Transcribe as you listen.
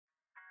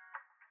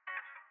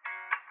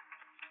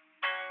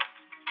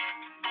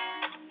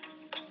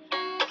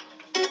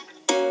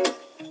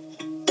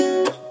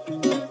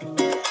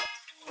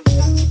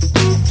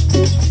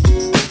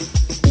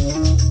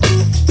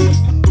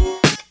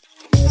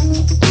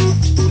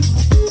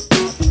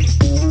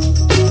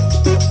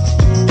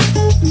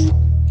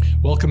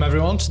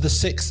to the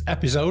 6th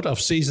episode of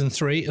Season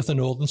 3 of the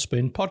Northern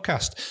Spin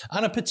podcast,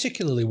 and a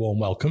particularly warm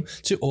welcome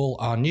to all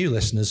our new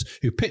listeners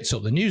who picked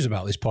up the news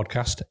about this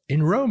podcast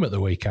in Rome at the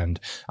weekend.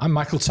 I'm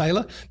Michael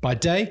Taylor. By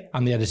day,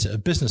 I'm the editor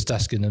of Business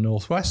Desk in the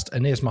Northwest,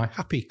 and here's my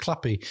happy,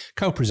 clappy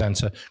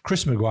co-presenter,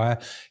 Chris Maguire,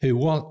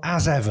 who,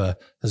 as ever,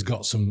 has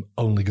got some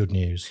only good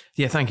news.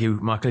 Yeah, thank you,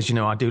 Michael. As you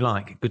know, I do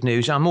like good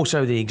news. I'm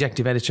also the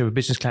executive editor of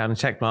Business Cloud and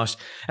Tech Blast.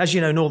 As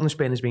you know, Northern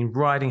Spin has been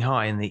riding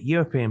high in the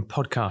European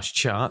podcast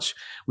charts.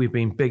 We've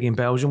been big in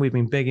Belgium, we've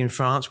been big in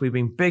France, we've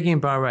been big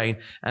in Bahrain,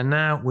 and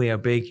now we are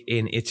big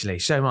in Italy.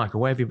 So, Michael,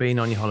 where have you been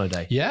on your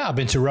holiday? Yeah, I've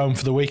been to Rome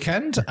for the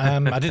weekend.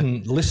 I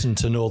didn't listen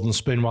to Northern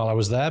Spin while I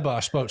was there, but I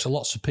spoke to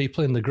lots of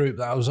people in the group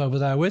that I was over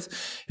there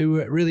with who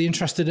were really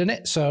interested in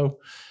it. So,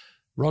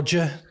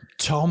 Roger,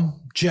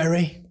 Tom,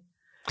 Jerry,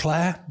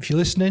 Claire, if you're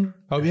listening,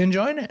 hope you're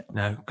enjoying it.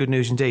 No, good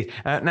news indeed.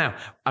 Now,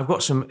 I've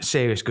got some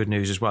serious good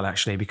news as well,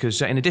 actually,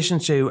 because in addition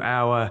to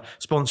our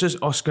sponsors,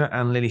 Oscar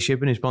and Lily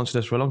Shibben, who sponsored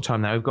us for a long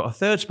time now, we've got a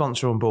third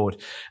sponsor on board.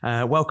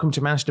 Welcome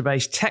to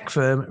Manchester-based tech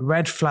firm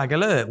Red Flag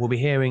Alert. We'll be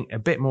hearing a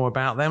bit more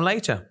about them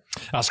later.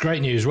 That's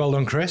great news. Well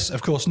done, Chris.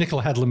 Of course,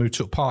 Nicola Headlam, who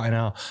took part in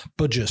our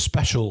budget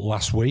special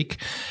last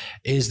week,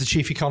 is the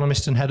chief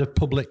economist and head of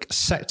public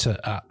sector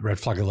at Red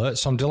Flag Alert.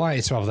 So I'm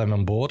delighted to have them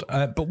on board.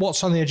 But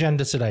what's on the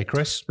agenda today,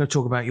 Chris? We're going to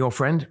talk about your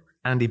friend,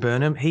 Andy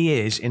Burnham. He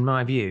is, in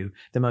my view,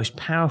 the most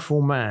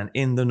powerful man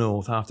in the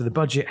North after the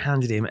budget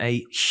handed him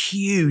a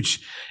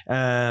huge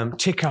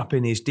tick up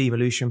in his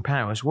devolution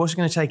powers. We're also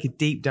going to take a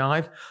deep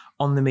dive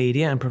on the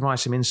media and provide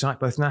some insight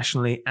both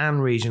nationally and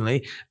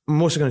regionally.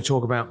 I'm also going to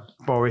talk about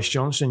Boris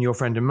Johnson, your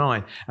friend and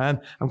mine. I'm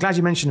glad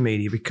you mentioned the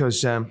media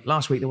because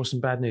last week there was some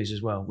bad news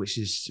as well, which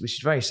is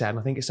very sad. And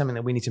I think it's something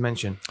that we need to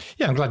mention.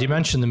 Yeah, I'm glad you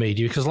mentioned the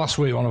media because last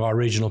week one of our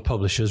regional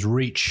publishers,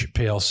 Reach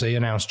PLC,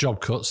 announced job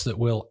cuts that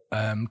will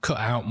cut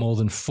out more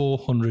than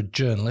 400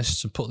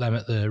 journalists and put them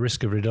at the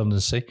risk of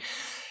redundancy.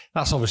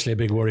 That's obviously a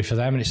big worry for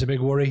them, and it's a big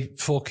worry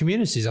for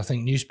communities. I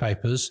think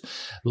newspapers,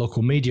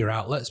 local media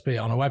outlets, be it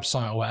on a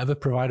website or whatever,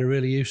 provide a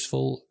really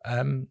useful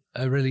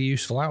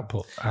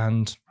output.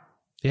 And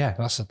yeah,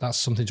 that's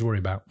something to worry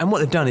about. And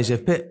what they've done is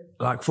they've put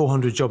like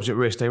 400 jobs at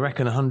risk. They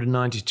reckon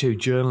 192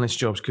 journalist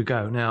jobs could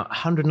go. Now,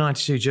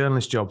 192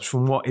 journalist jobs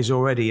from what is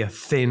already a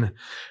thin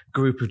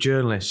group of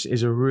journalists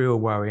is a real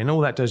worry. And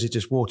all that does is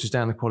just waters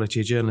down the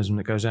quality of journalism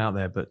that goes out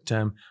there. But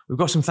we've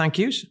got some thank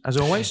yous, as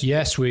always.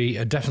 Yes, we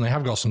definitely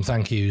have got some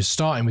thank yous,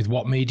 starting with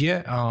What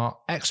Media, our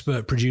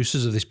expert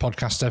producers of this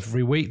podcast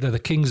every week. They're the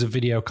kings of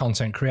video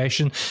content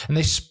creation, and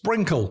they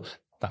sprinkle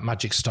that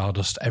magic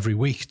stardust every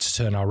week to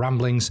turn our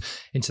ramblings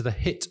into the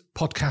hit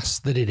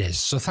podcast that it is.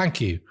 So thank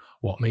you,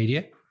 What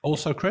Media.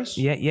 Also, Chris?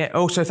 Yeah.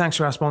 Also, thanks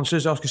to our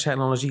sponsors, Oscar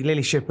Technology,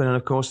 Lily Shipman, and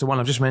of course, the one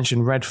I've just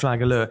mentioned, Red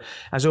Flag Alert.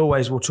 As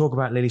always, we'll talk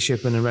about Lily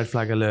Shipman and Red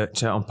Flag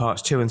Alert on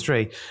parts 2 and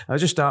 3. I'll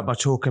just start by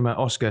talking about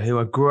Oscar, who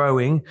are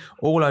growing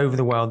all over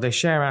the world. They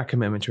share our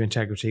commitment to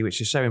integrity,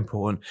 which is so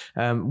important.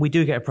 We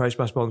do get approached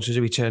by sponsors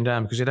who we turn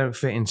down because they don't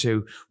fit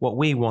into what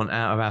we want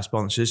out of our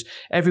sponsors.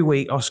 Every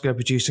week, Oscar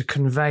produce a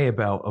conveyor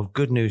belt of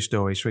good news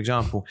stories. For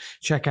example,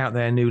 check out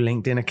their new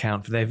LinkedIn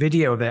account for their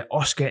video of their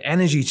Oscar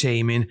Energy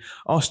team in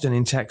Austin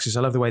in Texas. I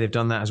love the way they've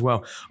done that as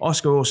well.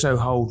 Oscar also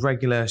hold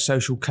regular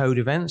social code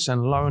events,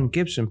 and Lauren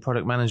Gibson,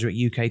 product manager at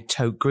UK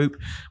Tote Group,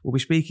 will be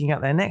speaking at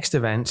their next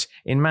event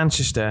in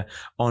Manchester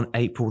on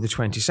April the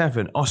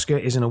 27th. Oscar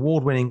is an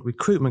award-winning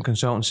recruitment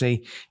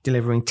consultancy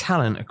delivering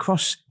talent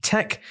across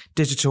tech,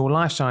 digital,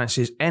 life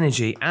sciences,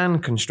 energy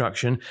and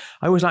construction.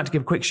 I always like to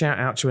give a quick shout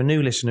out to a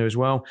new listener as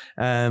well.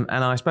 And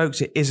I spoke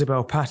to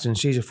Isabel Patton.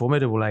 She's a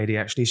formidable lady,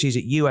 actually. She's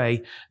at UA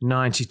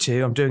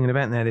 92. I'm doing an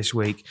event there this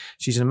week.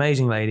 She's an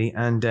amazing lady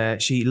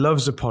and she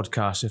loves the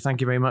podcast. So thank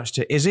you very much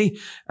to Izzy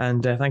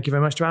and thank you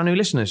very much to our new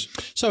listeners.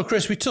 So,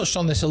 Chris, we touched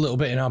on this a little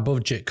bit in our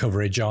budget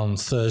coverage on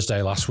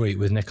Thursday last week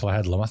with Nicola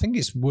Headlam. I think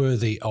it's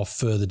worthy of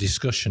further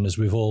discussion as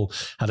we've all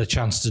had a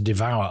chance to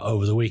devour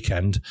over the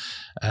weekend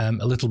a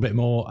little bit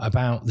more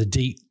about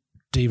the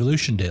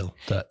devolution deal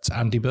that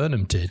Andy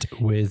Burnham did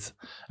with,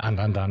 and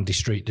Andy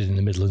Street did in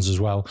the Midlands as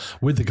well,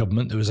 with the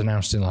government that was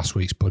announced in last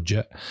week's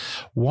budget.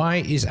 Why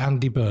is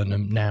Andy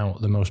Burnham now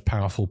the most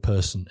powerful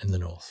person in the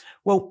North?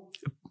 Well,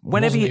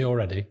 whenever you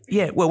already,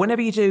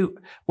 whenever you do,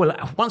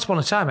 once upon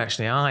a time,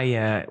 actually,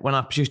 when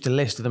I produced a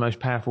list of the most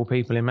powerful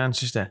people in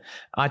Manchester,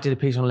 I did a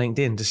piece on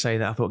LinkedIn to say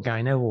that I thought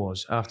Guy Neville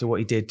was after what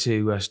he did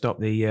to stop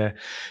the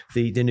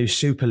new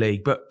Super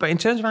League. But in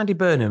terms of Andy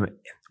Burnham,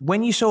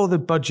 when you saw the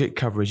budget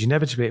coverage,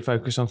 inevitably it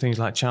focused on things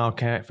like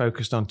childcare, it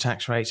focused on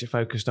tax rates, it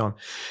focused on,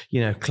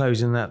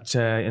 closing that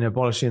and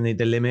abolishing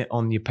the limit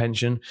on your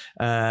pension.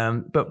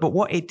 But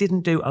what it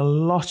didn't do a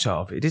lot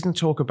of, it didn't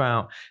talk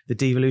about the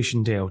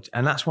devolution deal.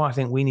 And that's why I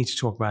think we need to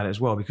talk about it as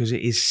well, because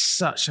it is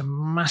such a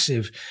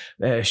massive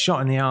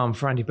shot in the arm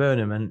for Andy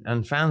Burnham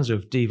and fans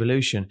of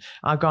devolution.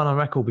 I've gone on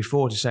record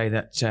before to say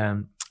that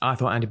I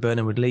thought Andy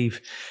Burnham would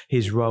leave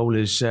his role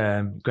as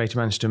Greater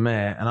Manchester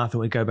Mayor, and I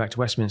thought he'd go back to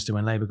Westminster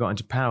when Labour got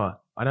into power.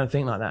 I don't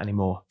think like that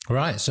anymore.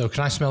 Right, so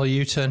can I smell a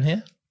U-turn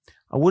here?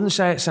 I wouldn't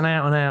say it's an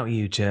out-and-out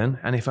U-turn,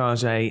 and if I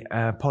was a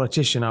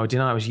politician, I would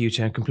deny it was a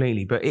U-turn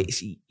completely, but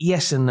it's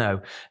yes and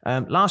no.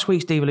 Last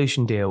week's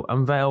devolution deal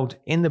unveiled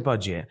in the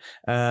budget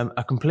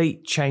a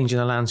complete change in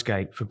the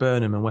landscape for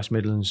Burnham and West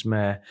Midlands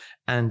Mayor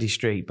Andy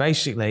Street.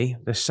 Basically,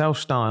 the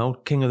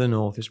self-styled King of the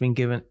North has been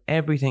given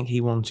everything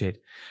he wanted.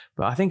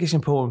 But I think it's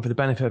important for the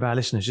benefit of our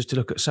listeners just to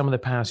look at some of the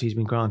powers he's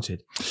been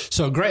granted.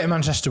 So Greater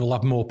Manchester will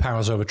have more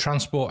powers over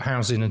transport,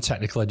 housing and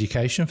technical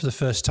education. For the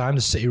first time,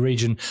 the city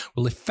region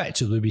will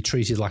effectively be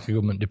treated like a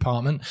government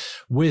department,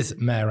 with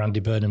Mayor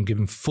Andy Burnham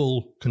given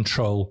full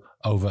control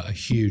over a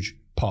huge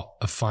pot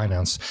of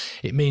finance.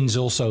 It means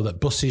also that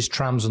buses,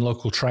 trams and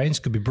local trains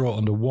could be brought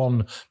under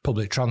one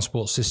public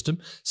transport system,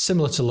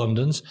 similar to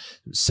London's,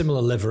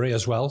 similar livery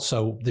as well.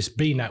 So this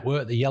B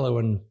network, the yellow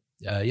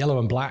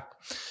and black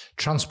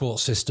transport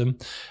system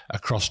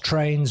across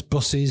trains,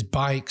 buses,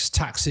 bikes,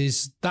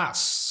 taxis, that's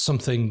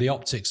something, the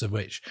optics of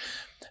which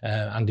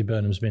Andy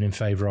Burnham's been in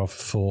favour of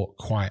for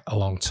quite a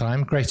long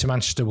time. Greater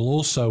Manchester will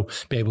also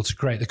be able to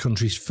create the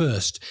country's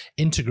first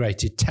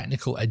integrated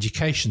technical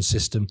education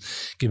system,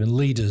 giving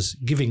leaders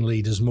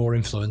more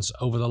influence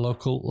over the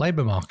local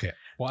labour market.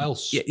 What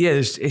else? Yeah,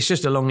 it's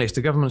just a long list.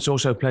 The government's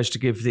also pledged to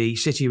give the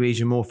city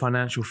region more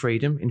financial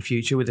freedom in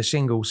future with a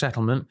single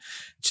settlement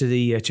to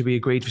be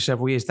agreed for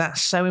several years.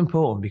 That's so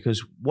important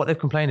because what they've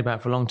complained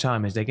about for a long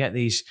time is they get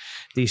these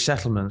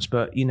settlements,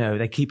 but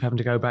they keep having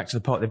to go back to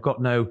the pot. They've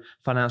got no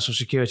financial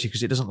security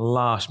because it doesn't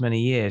last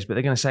many years. But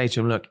they're going to say to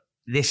them, look,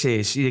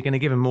 you're going to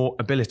give them more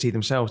ability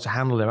themselves to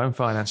handle their own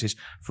finances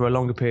for a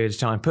longer period of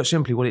time. Put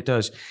simply, what it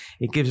does,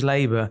 it gives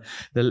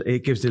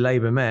the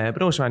Labour mayor,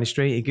 but also Andy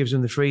Street, it gives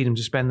them the freedom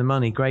to spend the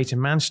money Greater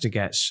Manchester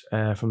gets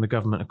from the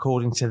government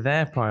according to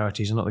their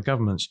priorities and not the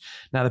government's.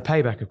 Now, the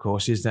payback, of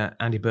course, is that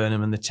Andy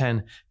Burnham and the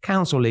 10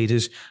 council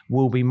leaders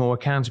will be more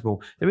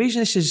accountable. The reason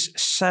this is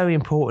so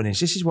important is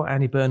this is what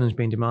Andy Burnham's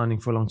been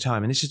demanding for a long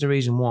time, and this is the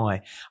reason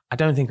why I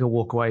don't think he'll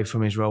walk away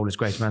from his role as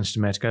Greater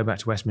Manchester mayor to go back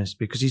to Westminster,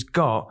 because he's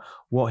got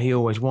what he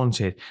always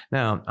wanted.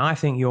 Now, I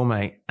think your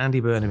mate, Andy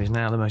Burnham, is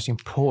now the most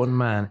important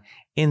man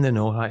in the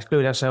North. I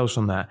exclude ourselves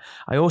from that.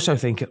 I also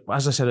think,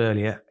 as I said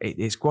earlier,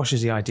 it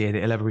squashes the idea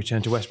that he'll ever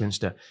return to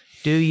Westminster.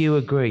 Do you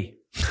agree?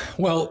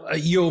 Well,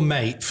 your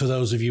mate, for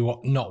those of you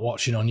not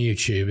watching on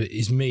YouTube,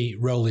 is me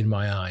rolling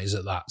my eyes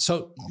at that.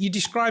 So you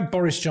describe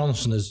Boris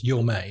Johnson as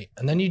your mate,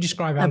 and then you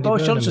describe Andy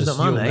Boris Burnham Johnson's as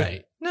not my your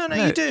mate. No,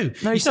 you do.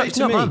 No, you say he's to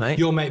not me, my mate.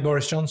 your mate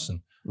Boris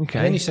Johnson. Okay.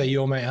 And then you say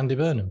your mate Andy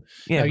Burnham.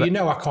 Yeah,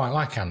 now, I quite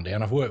like Andy,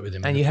 and I've worked with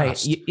him. And in the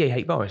past. you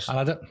hate Boris. And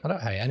I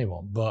don't hate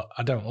anyone, but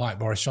I don't like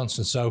Boris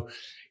Johnson. So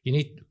you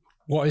need.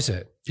 What is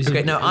it?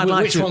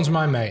 Which one's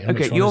my mate? And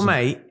okay, your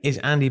mate is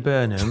Andy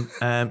Burnham.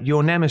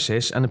 Your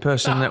nemesis and the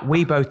person that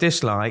we both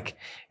dislike,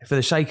 for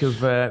the sake of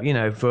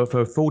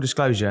for full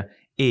disclosure,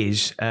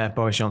 is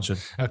Boris Johnson.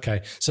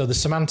 Okay, so the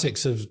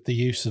semantics of the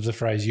use of the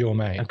phrase "your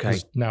mate"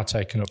 has now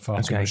taken up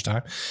far too much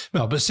time.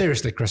 No, but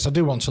seriously, Chris, I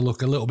do want to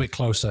look a little bit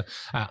closer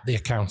at the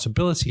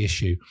accountability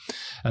issue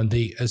and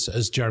the,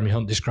 as Jeremy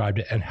Hunt described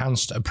it,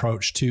 enhanced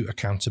approach to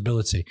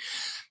accountability.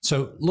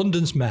 So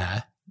London's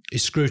mayor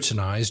is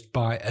scrutinised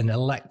by an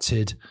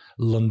elected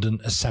London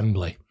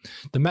Assembly.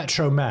 The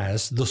Metro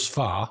mayors thus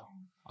far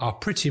are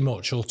pretty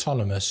much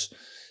autonomous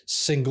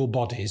single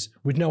bodies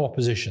with no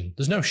opposition.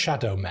 There's no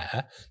shadow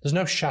mayor, there's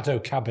no shadow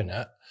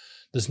cabinet,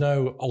 there's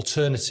no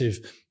alternative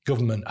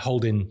government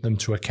holding them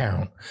to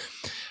account.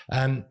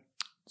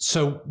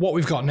 So what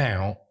we've got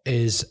now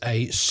is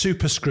a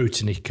super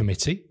scrutiny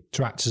committee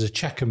to act as a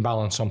check and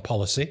balance on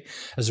policy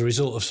as a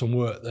result of some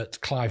work that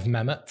Clive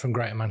Memmott from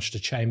Greater Manchester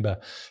Chamber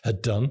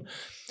had done.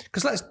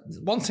 Because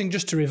one thing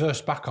just to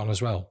reverse back on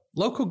as well,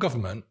 local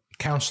government,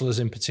 councillors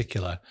in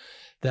particular,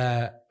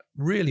 they're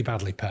really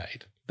badly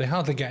paid. They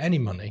hardly get any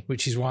money,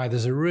 which is why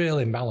there's a real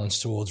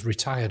imbalance towards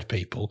retired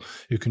people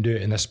who can do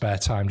it in their spare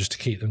time just to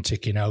keep them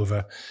ticking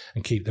over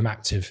and keep them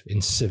active in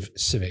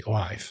civic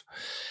life.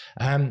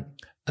 And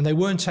they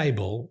weren't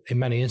able, in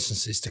many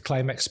instances, to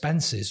claim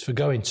expenses for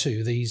going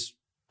to these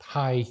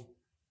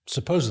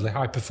supposedly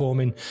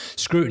high-performing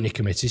scrutiny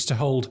committees to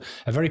hold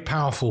a very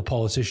powerful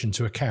politician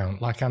to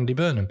account like Andy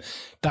Burnham.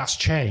 That's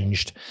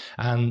changed,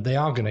 and they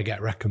are going to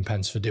get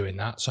recompense for doing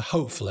that. So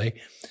hopefully,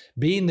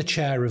 being the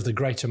chair of the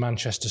Greater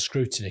Manchester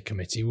Scrutiny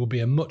Committee will be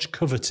a much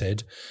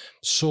coveted,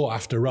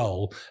 sought-after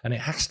role, and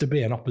it has to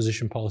be an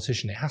opposition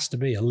politician. It has to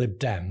be a Lib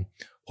Dem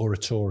or a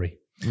Tory.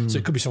 So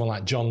it could be someone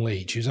like John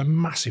Leach, who's a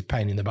massive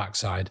pain in the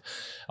backside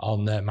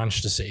on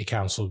Manchester City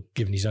Council,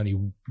 given he's only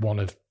one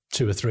of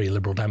 2 or 3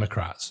 Liberal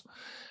Democrats.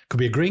 Could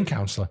be a Green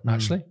councillor,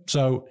 actually.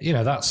 So,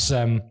 that's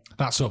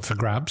up for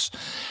grabs.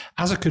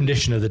 As a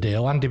condition of the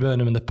deal, Andy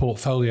Burnham and the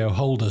portfolio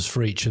holders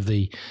for each of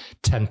the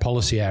 10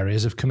 policy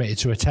areas have committed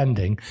to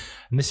attending,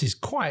 and this is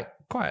quite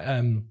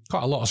a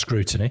lot of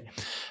scrutiny,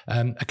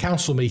 a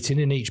council meeting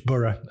in each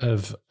borough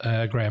of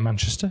Greater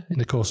Manchester in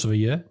the course of a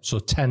year, so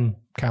 10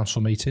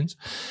 council meetings.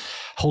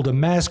 Hold a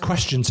mayor's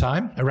question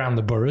time around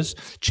the boroughs,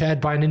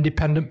 chaired by an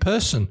independent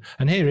person.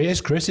 And here it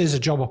is, Chris, here's a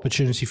job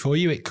opportunity for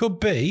you. It could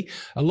be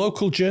a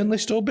local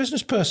journalist or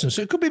business person.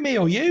 So it could be me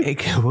or you.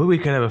 We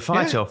could have a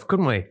fight off,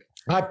 couldn't we?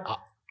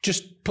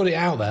 just put it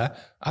out there,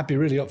 I'd be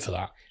really up for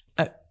that.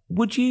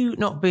 Would you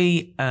not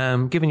be,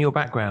 given your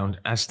background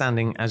as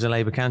standing as a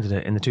Labour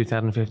candidate in the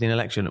 2015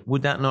 election,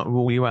 would that not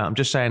rule you out? I'm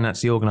just saying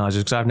that's the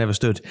organisers, because I've never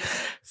stood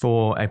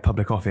for a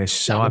public office.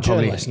 So I'm a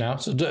journalist now.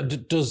 So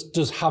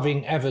does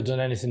having ever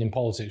done anything in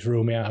politics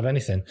rule me out of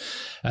anything?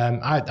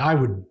 I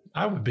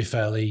would be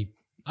fairly.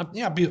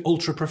 I'd be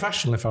ultra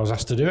professional if I was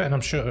asked to do it, and I'm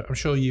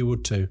sure you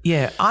would too.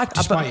 Yeah,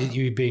 despite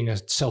you being a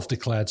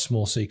self-declared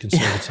small C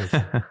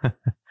Conservative.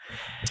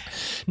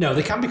 No,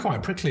 they can be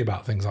quite prickly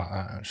about things like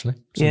that, actually.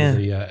 Some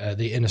of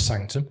the inner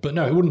sanctum. But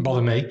no, it wouldn't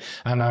bother me,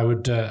 and I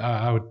would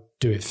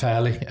do it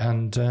fairly.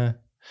 And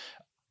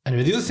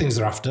anyway, the other things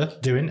they're after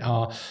doing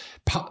are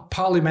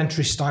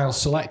parliamentary-style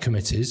select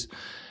committees,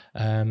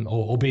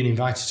 or being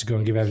invited to go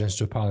and give evidence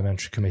to a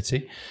parliamentary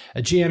committee,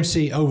 a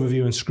GMC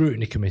overview and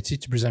scrutiny committee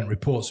to present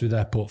reports with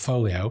their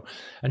portfolio.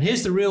 And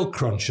here's the real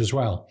crunch as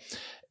well.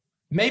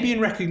 Maybe in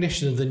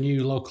recognition of the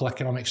new local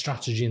economic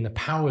strategy and the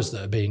powers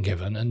that are being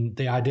given, and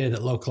the idea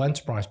that local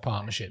enterprise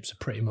partnerships are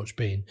pretty much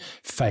being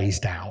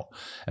phased out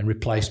and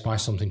replaced by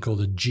something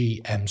called a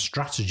GM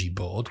strategy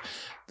board,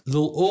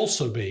 there'll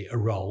also be a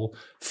role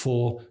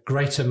for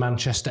Greater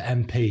Manchester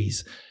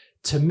MPs.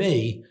 To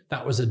me,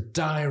 that was a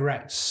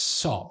direct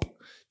sop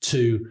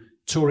to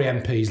Tory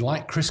MPs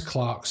like Chris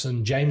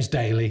Clarkson, James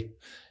Daly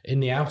in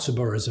the outer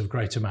boroughs of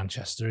Greater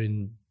Manchester,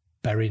 in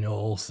Bury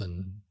North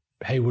and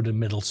Haywood and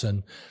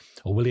Middleton,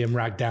 or William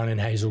Ragg down in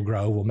Hazel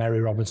Grove, or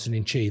Mary Robinson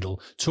in Cheadle,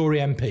 Tory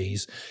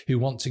MPs who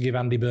want to give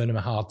Andy Burnham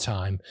a hard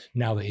time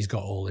now that he's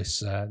got all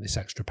this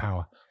extra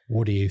power.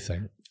 What do you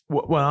think?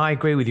 Well, I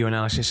agree with your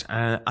analysis.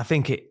 I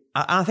think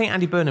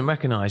Andy Burnham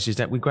recognises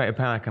that with greater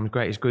power comes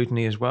greater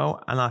scrutiny as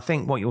well. And I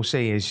think what you'll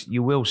see is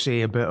you will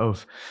see a bit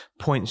of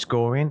point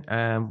scoring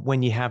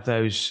when you have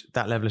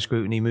that level of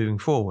scrutiny moving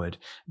forward.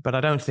 But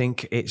I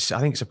think it's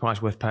a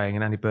price worth paying,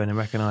 and Andy Burnham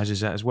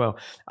recognises that as well.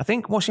 I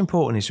think what's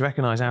important is to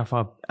recognise how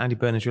far Andy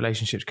Burnham's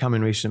relationships come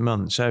in recent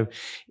months. So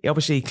he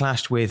obviously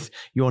clashed with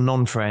your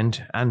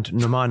non-friend and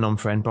my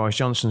non-friend Boris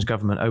Johnson's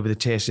government over the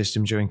tier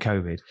system during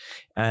COVID.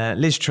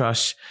 Liz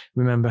Truss,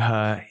 remember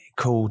her,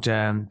 called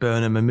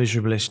Burnham a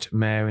miserablest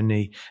mayor in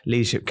the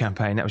leadership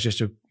campaign. That was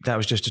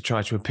just to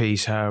try to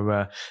appease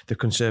her the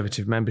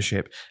Conservative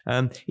membership.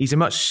 He's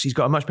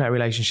got a much better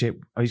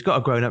relationship. He's got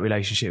a grown-up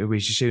relationship with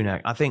Rishi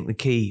Sunak. I think the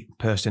key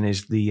person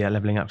is the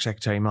Levelling Up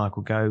Secretary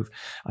Michael Gove.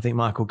 I think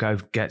Michael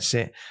Gove gets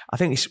it. I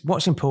think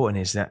what's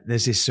important is that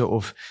there's this sort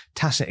of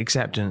tacit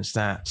acceptance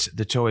that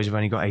the Tories have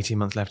only got 18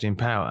 months left in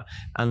power,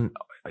 and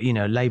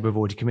Labour have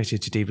already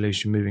committed to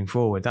devolution moving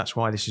forward. That's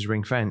why this is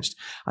ring-fenced.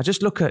 I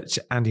just look at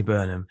Andy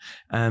Burnham.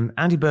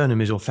 Andy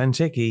Burnham is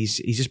authentic. He's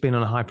just been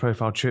on a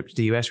high-profile trip to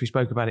the US. We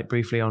spoke about it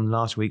briefly on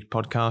last week's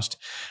podcast,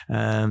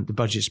 the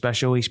budget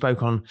special. He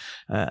spoke on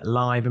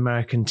live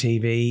American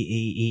TV.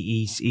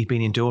 He's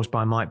been endorsed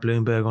by Mike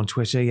Bloomberg on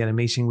Twitter. He had a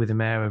meeting with the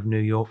mayor of New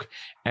York,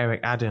 Eric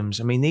Adams.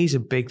 I mean, these are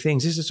big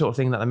things. This is the sort of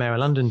thing that the mayor of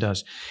London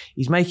does.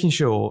 He's making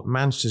sure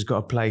Manchester's got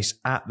a place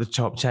at the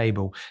top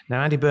table.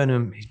 Now, Andy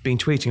Burnham has been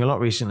tweeting a lot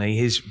recently.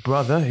 His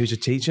brother, who's a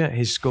teacher,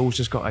 his school's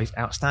just got an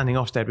outstanding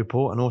Ofsted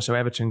report, and also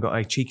Everton got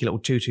a cheeky little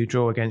 2-2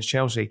 draw against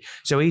Chelsea.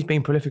 So he's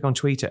been prolific on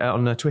Twitter.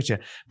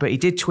 But he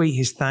did tweet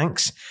his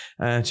thanks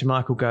to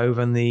Michael Gove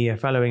and the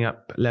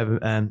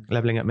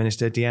Levelling Up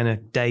Minister,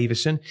 Deanna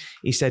Davison.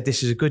 He said,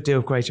 "This is a good deal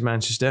for Greater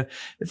Manchester."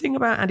 The thing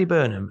about Andy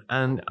Burnham,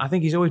 and I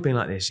think he's always been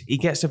like this, he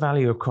gets the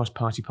value of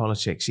cross-party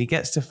politics. He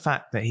gets the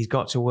fact that he's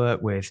got to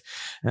work with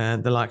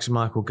the likes of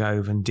Michael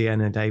Gove and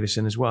Deanna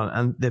Davison as well.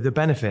 And the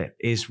benefit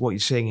is what you're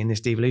seeing in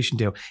this devolution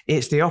deal.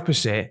 It's the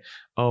opposite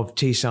of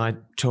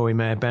Teesside Tory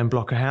Mayor Ben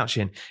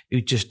Blocker-Houchin,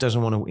 who just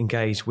doesn't want to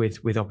engage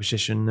with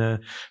opposition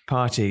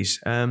parties.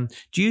 Do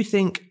you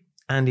think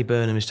Andy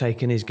Burnham has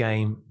taken his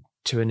game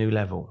to a new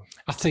level?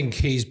 I think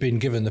he's been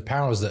given the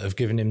powers that have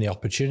given him the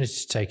opportunity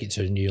to take it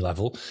to a new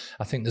level.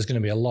 I think there's going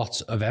to be a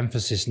lot of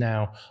emphasis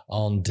now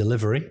on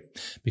delivery,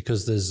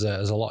 because there's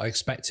a lot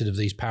expected of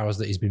these powers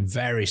that he's been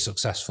very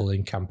successful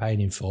in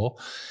campaigning for.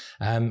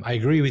 I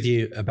agree with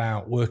you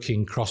about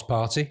working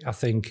cross-party. I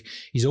think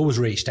he's always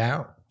reached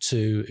out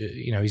to,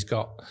 he's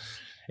got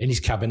in his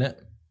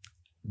cabinet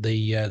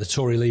the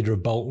Tory leader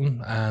of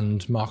Bolton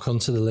and Mark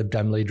Hunter, the Lib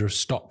Dem leader of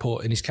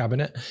Stockport, in his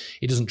cabinet.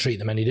 He doesn't treat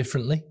them any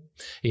differently.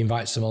 He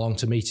invites them along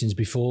to meetings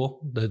before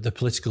the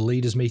political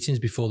leaders' meetings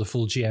before the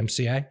full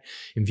GMCA,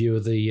 in view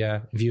of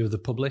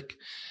the public.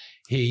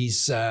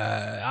 He's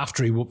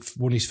after he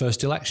won his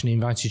first election, he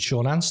invited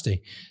Sean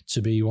Anstey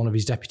to be one of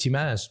his deputy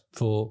mayors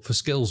for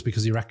skills,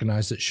 because he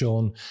recognised that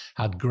Sean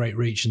had great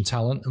reach and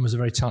talent and was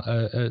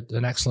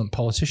an excellent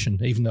politician,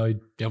 even though he'd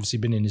obviously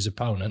been in his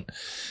opponent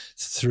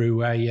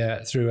through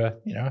a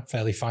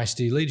fairly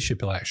feisty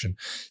leadership election.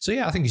 So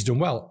yeah, I think he's done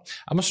well.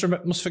 I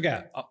mustn't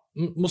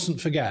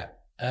forget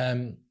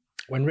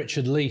when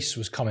Richard Leese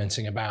was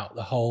commenting about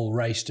the whole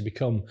race to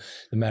become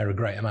the mayor of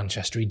Greater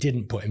Manchester, he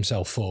didn't put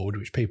himself forward,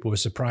 which people were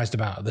surprised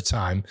about at the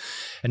time.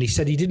 And he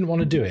said he didn't want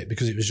to do it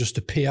because it was just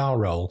a PR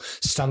role,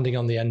 standing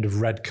on the end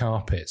of red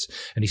carpets.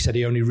 And he said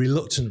he only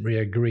reluctantly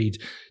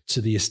agreed to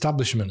the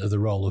establishment of the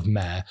role of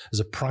mayor as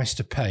a price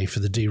to pay for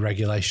the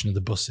deregulation of the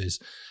buses.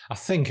 I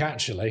think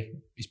actually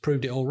he's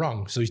proved it all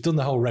wrong. So he's done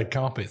the whole red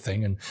carpet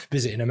thing and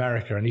visiting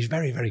America, and he's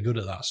very, very good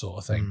at that sort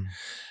of thing.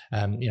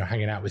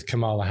 Hanging out with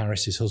Kamala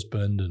Harris's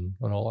husband and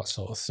all that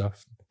sort of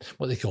stuff.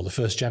 What they call the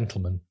first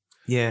gentleman.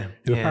 Yeah.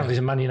 Who apparently is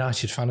a Man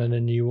United fan and a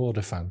New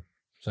Order fan.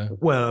 So.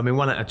 Well, I mean,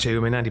 one out of two.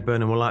 I mean, Andy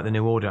Burnham will like the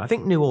New Order. I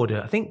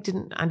think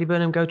didn't Andy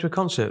Burnham go to a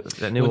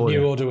concert at New Order?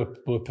 New Order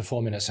were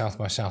performing at South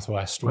by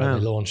Southwest where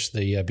they launched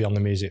the Beyond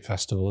the Music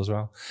Festival as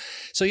well.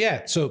 So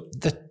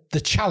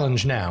the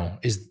challenge now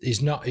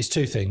is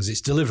two things.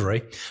 It's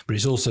delivery, but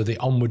it's also the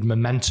onward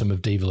momentum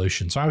of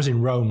devolution. So I was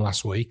in Rome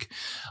last week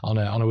on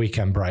a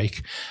weekend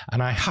break,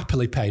 and I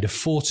happily paid a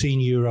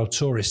 €14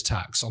 tourist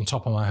tax on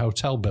top of my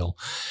hotel bill.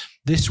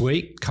 This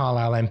week,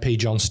 Carlisle MP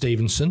John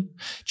Stevenson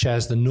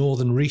chairs the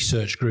Northern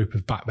Research Group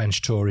of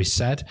Backbench Tories,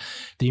 said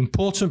the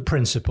important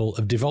principle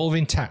of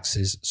devolving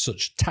taxes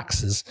such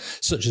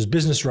as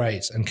business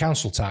rates and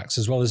council tax,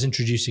 as well as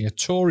introducing a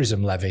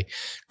tourism levy,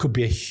 could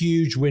be a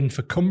huge win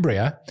for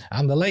Cumbria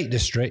and the Lake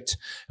District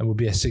and would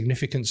be a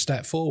significant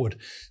step forward.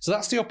 So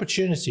that's the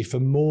opportunity for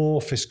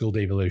more fiscal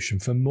devolution,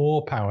 for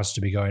more powers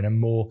to be going and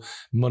more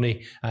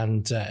money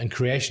and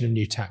creation of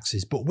new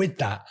taxes. But with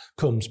that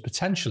comes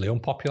potentially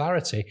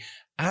unpopularity,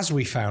 as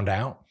we found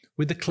out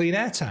with the clean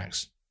air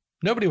tax.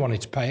 Nobody wanted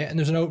to pay it, and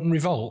there's an open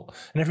revolt,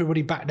 and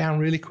everybody backed down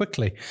really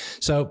quickly.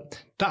 So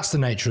that's the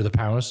nature of the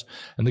powers.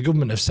 And the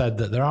government have said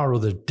that there are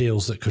other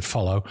deals that could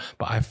follow,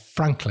 but I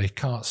frankly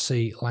can't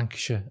see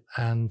Lancashire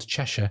and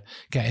Cheshire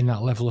getting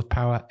that level of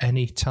power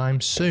anytime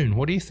soon.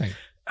 What do you think?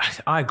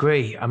 I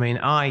agree. I mean,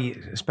 I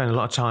spend a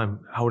lot of time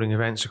holding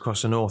events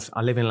across the north.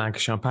 I live in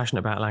Lancashire. I'm passionate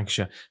about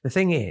Lancashire. The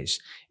thing is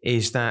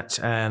that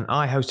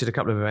I hosted a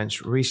couple of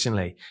events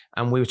recently,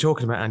 and we were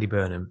talking about Andy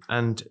Burnham.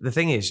 And the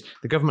thing is,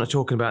 the government are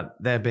talking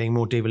about there being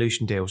more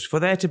devolution deals. For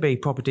there to be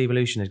proper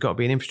devolution, there's got to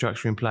be an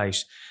infrastructure in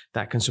place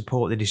that can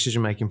support the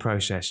decision-making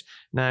process.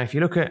 Now, if you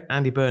look at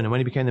Andy Burnham, when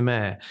he became the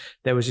mayor,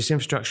 there was this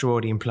infrastructure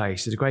already in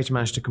place. There's a Greater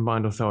Manchester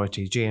Combined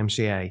Authority,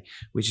 GMCA,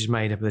 which is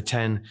made up of the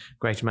 10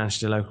 Greater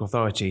Manchester local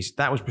authorities.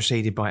 That was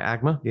preceded by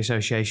AGMA, the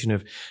Association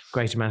of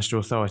Greater Manchester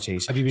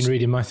Authorities. Have you been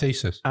reading my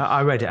thesis?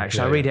 I read it,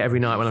 actually. Yeah. I read it every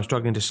night when I'm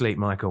struggling to sleep,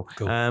 Michael.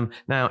 Cool.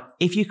 Now,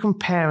 if you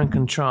compare and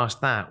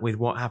contrast that with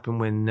what happened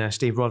when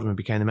Steve Rodman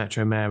became the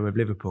Metro Mayor of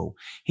Liverpool,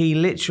 he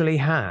literally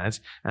had,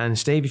 and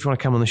Steve, if you want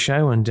to come on the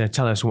show and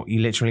tell us what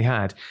you literally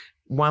had,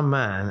 one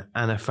man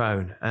and a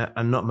phone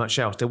and not much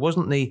else. There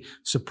wasn't the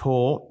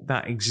support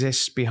that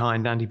exists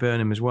behind Andy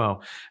Burnham as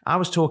well. I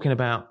was talking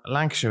about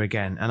Lancashire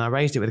again, and I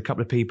raised it with a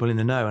couple of people in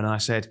the know, and I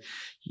said,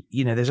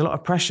 you know, there's a lot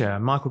of pressure.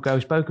 Michael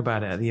Gove spoke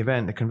about it at the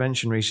event, the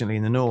convention recently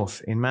in the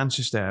north, in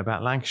Manchester,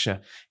 about Lancashire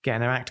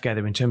getting their act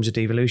together in terms of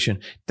devolution.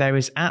 There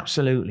is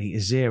absolutely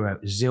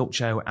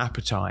zilcho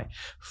appetite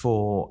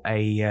for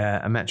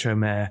a Metro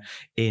Mayor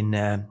in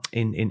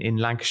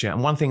Lancashire.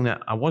 And one thing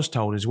that I was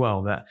told as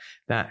well,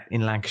 that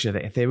in Lancashire,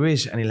 that if there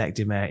is an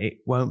elected mayor, it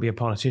won't be a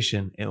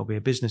politician, it'll be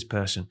a business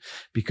person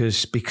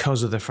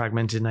because of the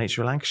fragmented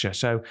nature of Lancashire.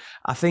 So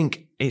I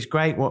think it's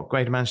great what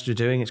Greater Manchester are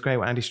doing. It's great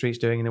what Andy Street's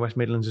doing in the West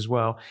Midlands as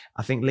well.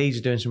 I think Leeds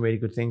are doing some really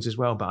good things as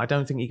well, but I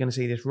don't think you're going to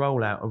see this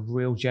rollout of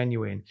real,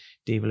 genuine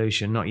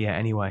devolution. Not yet,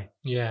 anyway.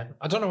 Yeah,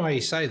 I don't know why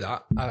you say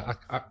that.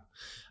 I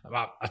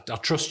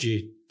trust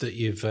you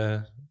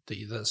that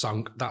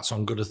that's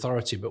on good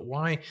authority. But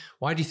why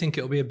do you think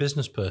it'll be a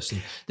business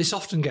person? This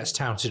often gets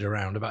touted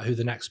around about who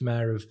the next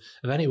mayor of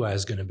anywhere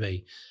is going to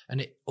be,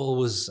 and it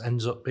always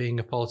ends up being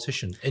a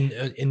politician.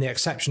 In the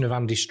exception of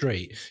Andy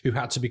Street, who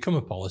had to become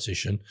a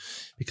politician,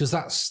 because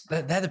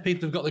they're the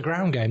people who've got the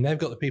ground game. They've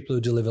got the people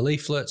who deliver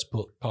leaflets,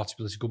 put party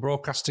political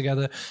broadcasts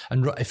together,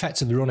 and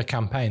effectively run a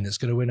campaign that's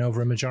going to win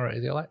over a majority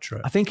of the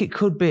electorate. I think it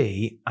could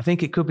be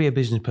a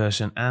business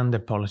person and a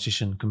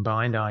politician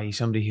combined, i.e.,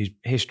 somebody whose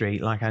history,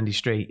 like Andy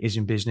Street, is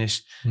in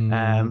business.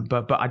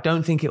 But I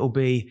don't think it will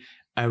be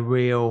a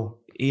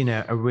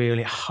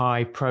really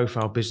high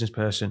profile business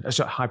person, a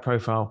sort of high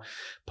profile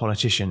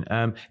politician.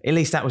 At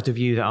least that was the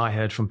view that I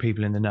heard from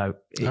people in the know.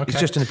 It's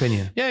just an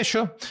opinion. Yeah,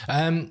 sure.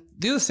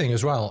 The other thing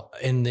as well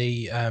in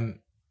the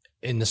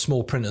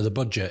small print of the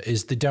budget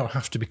is they don't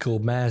have to be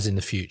called mayors in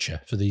the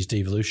future for these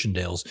devolution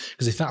deals,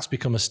 because if that's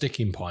become a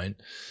sticking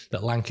point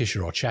that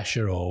Lancashire or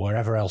Cheshire or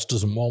wherever else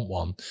doesn't want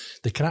one,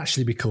 they can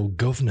actually be called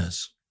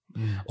governors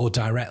or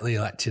directly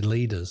elected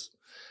leaders.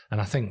 And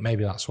I think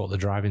maybe that's what they're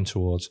driving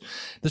towards.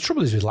 The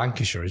trouble is with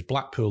Lancashire is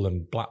Blackpool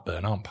and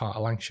Blackburn aren't part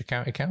of Lancashire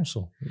County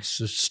Council. It's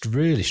just a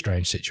really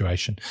strange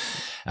situation.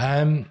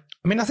 I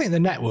think the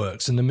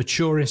networks and the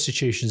mature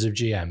institutions of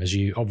GM, as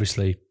you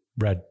obviously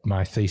read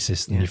my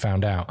thesis and you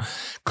found out,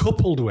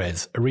 coupled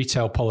with a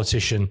retail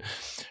politician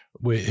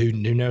who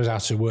knows how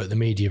to work the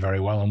media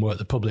very well and work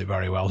the public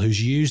very well,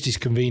 who's used his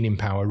convening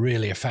power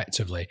really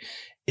effectively,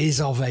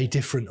 is of a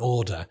different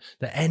order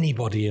that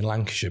anybody in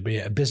Lancashire, be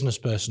it a business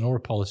person or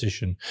a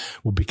politician,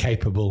 would be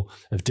capable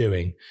of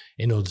doing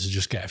in order to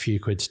just get a few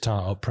quid to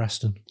tart up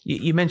Preston.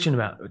 You mentioned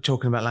about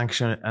talking about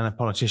Lancashire and a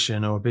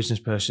politician or a business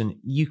person.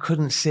 You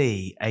couldn't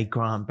see a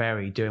Grant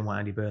Berry doing what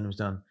Andy Burnham's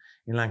done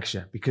in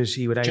Lancashire because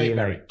he would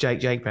alienate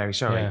Jake Berry.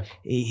 Sorry, Yeah.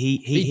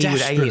 He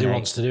desperately would alienate.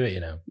 wants to do it, you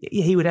know.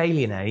 He would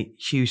alienate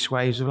huge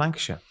swathes of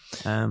Lancashire.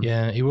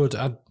 Yeah, he would.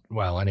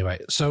 Well, anyway,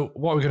 so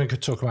what are we going to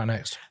talk about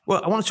next? Well,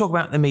 I want to talk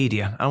about the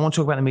media. I want to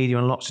talk about the media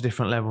on lots of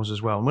different levels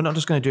as well. And we're not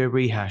just going to do a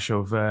rehash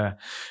of, the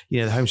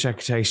Home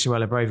Secretary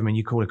Suella Braverman,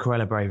 you call her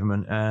Suella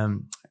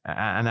Braverman,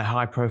 and a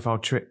high-profile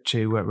trip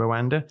to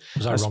Rwanda.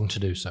 Was I wrong to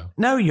do so?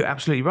 No, you're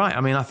absolutely right. I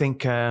mean, I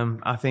think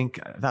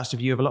that's the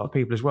view of a lot of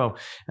people as well.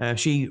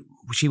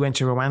 She went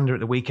to Rwanda at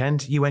the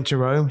weekend. You went to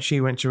Rome. She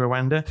went to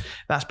Rwanda.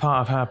 That's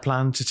part of her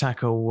plan to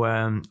tackle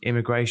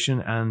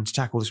immigration and to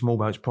tackle the small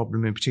boats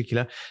problem in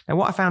particular. Now,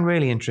 what I found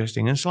really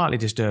interesting and slightly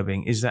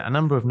disturbing is that a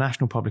number of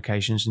national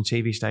publications and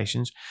TV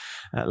stations,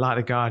 like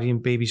The Guardian,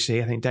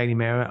 BBC, I think Daily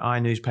Mirror,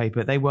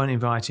 iNewspaper, they weren't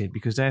invited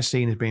because they're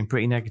seen as being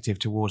pretty negative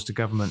towards the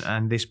government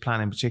and this plan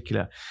in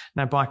particular.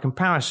 Now, by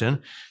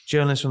comparison,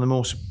 journalists from the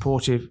more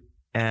supportive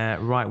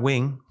right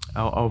wing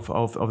of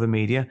the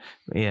media,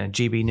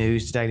 GB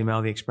News, the Daily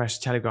Mail, the Express,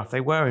 the Telegraph, they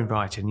were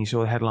invited, and you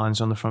saw the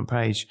headlines on the front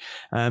page.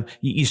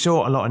 You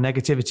saw a lot of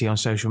negativity on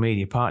social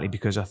media, partly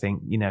because I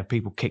think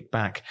people kicked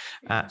back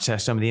at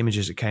some of the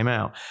images that came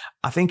out.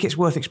 I think it's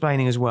worth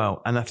explaining as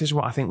well, and that is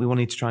what I think we will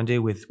need to try and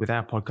do with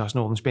our podcast,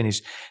 Northern Spin,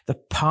 is the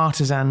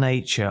partisan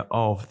nature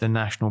of the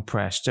national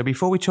press. So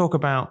before we talk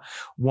about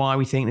why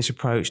we think this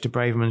approach to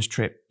Braverman's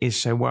trip is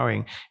so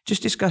worrying,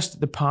 just discuss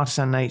the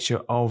partisan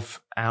nature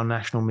of our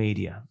national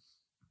media.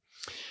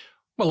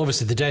 Well,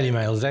 obviously, the Daily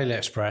Mail, the Daily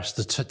Express,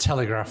 the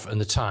Telegraph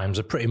and the Times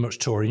are pretty much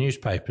Tory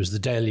newspapers. The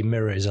Daily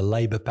Mirror is a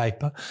Labour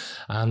paper,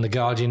 and the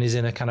Guardian is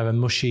in a kind of a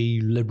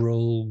mushy,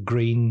 liberal,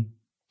 green,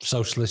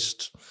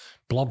 socialist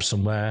blob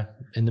somewhere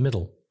in the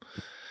middle.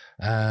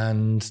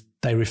 And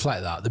they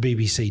reflect that. The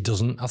BBC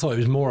doesn't. I thought it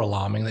was more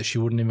alarming that she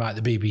wouldn't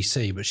invite the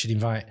BBC, but she'd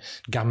invite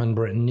Gammon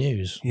Britain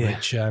News,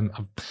 which I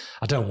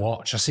don't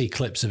watch. I see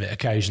clips of it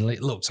occasionally.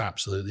 It looks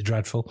absolutely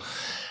dreadful.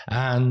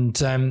 And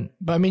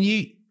but I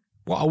mean,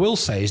 what I will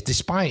say is,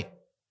 despite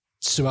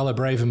Suella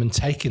Braverman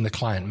taking the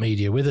client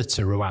media with her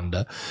to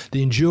Rwanda,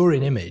 the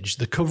enduring image,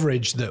 the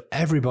coverage that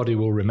everybody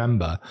will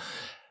remember,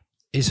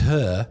 is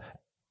her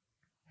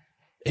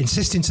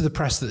insisting to the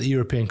press that the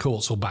European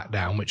courts will back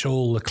down, which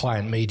all the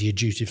client media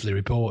dutifully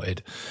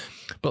reported.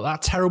 But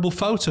that terrible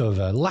photo of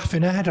her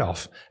laughing her head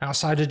off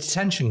outside a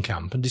detention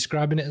camp and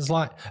describing it as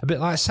like a bit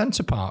like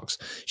Centre Parks,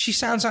 she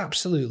sounds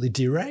absolutely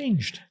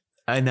deranged.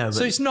 I know.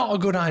 So it's not a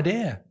good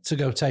idea to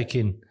go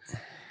taking,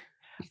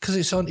 because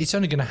it's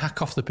only going to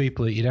hack off the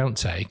people that you don't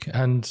take,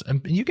 and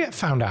you get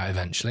found out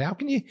eventually. How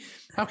can you?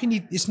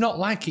 It's not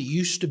like it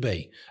used to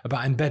be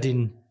about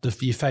embedding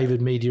your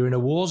favoured media in a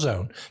war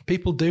zone.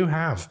 People do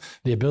have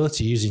the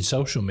ability, using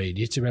social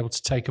media, to be able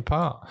to take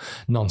apart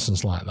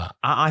nonsense like that.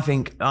 I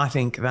think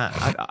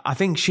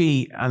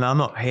she, and I'm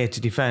not here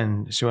to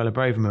defend Suella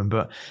Braverman,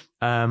 but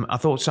I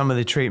thought some of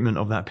the treatment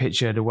of that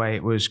picture, the way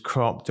it was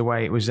cropped, the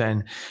way it was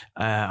then,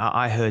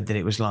 I heard that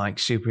it was like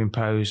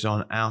superimposed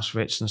on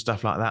Auschwitz and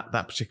stuff like that.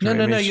 That particular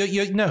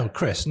image. No,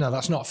 Chris, no,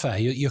 that's not fair.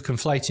 You're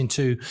conflating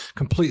two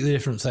completely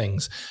different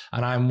things.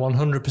 And I'm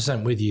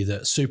 100% with you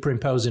that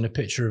superimposing a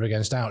picture of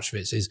against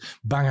Auschwitz is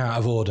bang out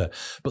of order.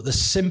 But the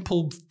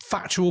simple,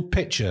 factual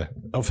picture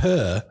of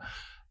her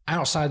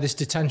outside this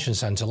detention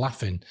centre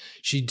laughing,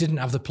 she didn't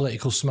have the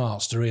political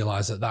smarts to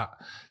realise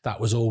that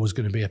was always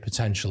going to be a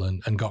potential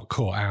and got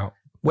caught out.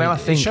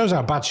 It shows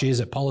how bad she is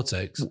at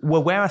politics.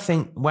 Well, where I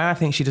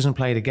think she doesn't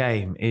play the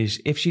game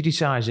is if she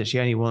decides that she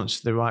only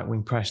wants the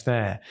right-wing press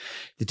there.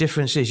 The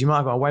difference is you might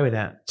have got away with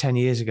that 10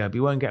 years ago, but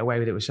you won't get away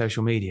with it with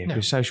social media,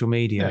 because social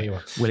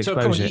media will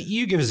expose it.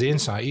 You give us the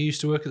insight. You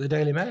used to work at the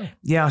Daily Mail.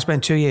 Yeah, I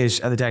spent 2 years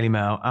at the Daily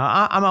Mail.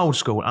 I'm old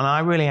school, and I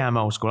really am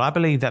old school. I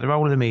believe that the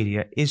role of the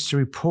media is to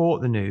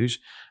report the news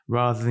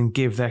rather than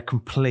give their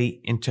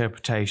complete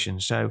interpretation.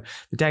 So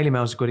the Daily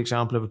Mail is a good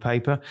example of a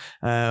paper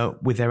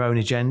with their own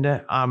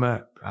agenda.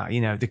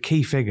 The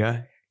key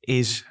figure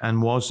is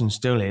and was and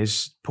still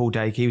is Paul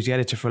Dake. He was the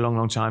editor for a long,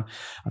 long time.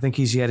 I think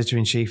he's the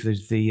editor-in-chief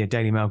of the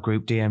Daily Mail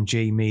Group,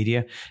 DMG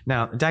Media.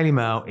 Now, the Daily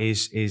Mail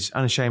is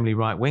unashamedly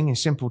right-wing. In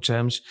simple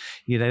terms,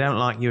 they don't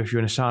like you if you're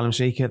an asylum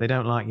seeker. They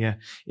don't like you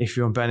if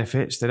you're on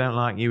benefits. They don't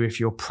like you if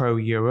you're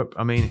pro-Europe.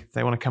 I mean, if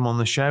they want to come on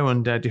the show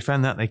and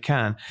defend that, they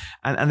can.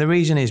 And the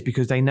reason is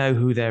because they know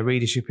who their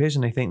readership is,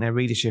 and they think their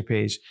readership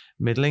is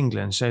Middle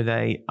England. So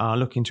they are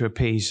looking to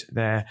appease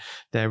their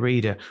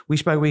reader. We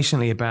spoke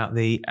recently about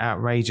the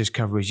outrageous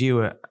coverage. You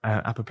were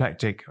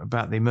apoplectic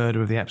about the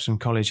murder of the Epsom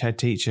College head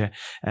teacher,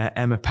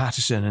 Emma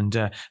Patterson. And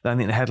I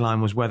think the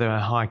headline was whether a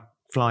high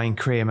flying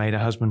career made her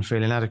husband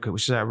feel inadequate,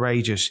 which is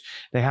outrageous.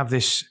 They have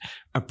this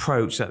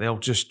approach that they'll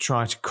just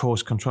try to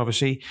cause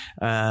controversy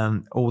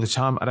all the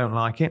time. I don't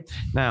like it.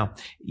 Now,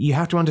 you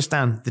have to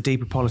understand the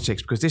deeper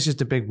politics, because this is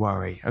the big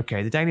worry.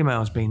 Okay, the Daily Mail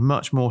has been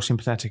much more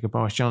sympathetic of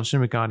Boris Johnson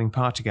regarding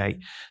Partygate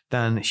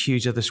than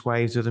huge other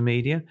swathes of the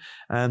media.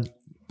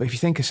 But if you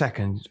think a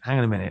second, hang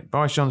on a minute,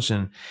 Boris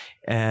Johnson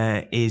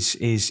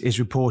is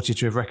reported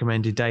to have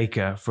recommended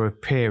Dacre for a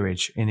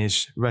peerage in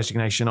his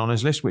resignation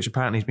honours list, which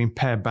apparently has been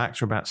pared back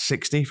to about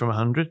 60 from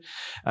 100.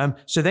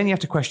 So then you have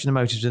to question the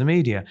motives of the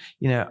media.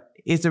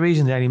 Is the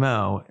reason the Daily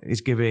Mail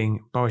is giving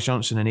Boris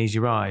Johnson an easy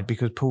ride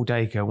because Paul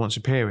Dacre wants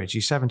a peerage?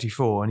 He's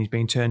 74 and he's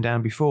been turned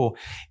down before.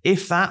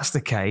 If that's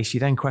the case, you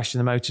then question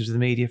the motives of the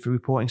media for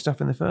reporting stuff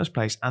in the first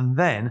place. And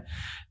then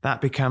that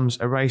becomes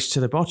a race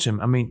to the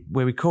bottom. I mean,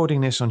 we're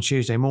recording this on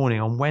Tuesday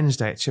morning. On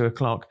Wednesday at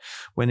 2:00,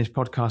 when this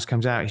podcast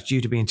comes out, he's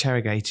due to be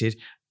interrogated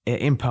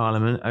in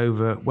Parliament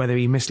over whether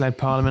he misled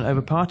Parliament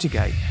over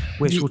Partygate,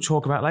 which we'll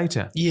talk about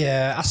later.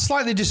 Yeah, I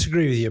slightly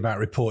disagree with you about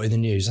reporting the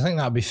news. I think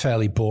that would be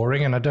fairly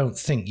boring, and I don't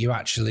think you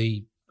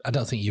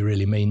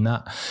really mean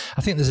that.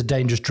 I think there's a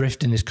dangerous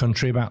drift in this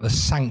country about the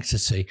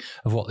sanctity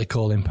of what they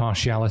call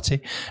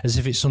impartiality, as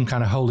if it's some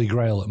kind of holy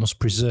grail that must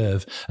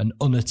preserve an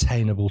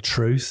unattainable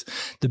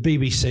truth. The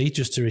BBC,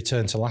 just to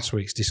return to last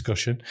week's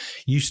discussion,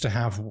 used to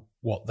have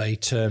what they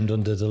termed,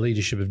 under the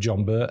leadership of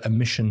John Burt, a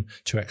mission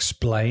to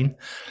explain.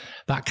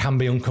 That can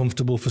be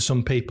uncomfortable for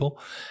some people.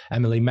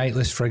 Emily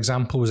Maitlis, for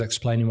example, was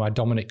explaining why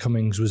Dominic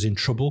Cummings was in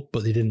trouble,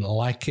 but they didn't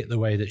like it the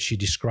way that she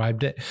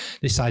described it.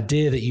 This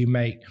idea that you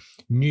make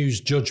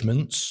news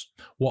judgments,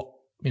 what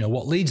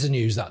leads the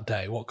news that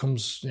day, what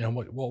comes,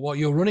 what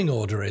your running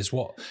order is,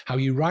 how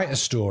you write a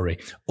story,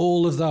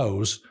 all of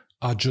those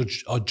are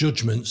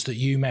judgments that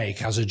you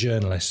make as a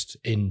journalist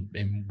in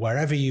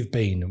wherever you've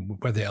been,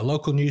 whether a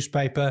local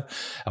newspaper,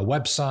 a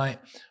website,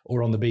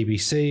 or on the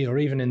BBC, or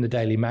even in the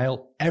Daily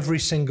Mail. Every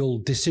single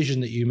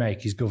decision that you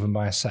make is governed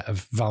by a set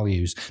of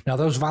values. Now,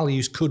 those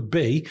values could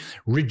be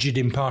rigid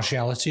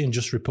impartiality and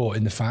just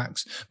reporting the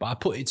facts, but I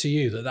put it to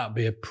you that'd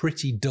be a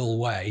pretty dull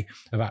way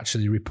of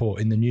actually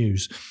reporting the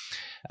news.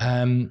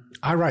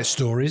 I write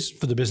stories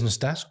for the business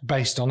desk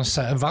based on a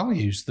set of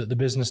values that the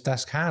business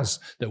desk has,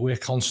 that we're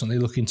constantly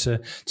looking to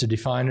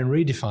define and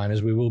redefine,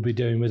 as we will be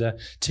doing with a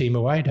team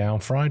away day on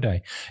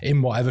Friday,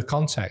 in whatever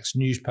context.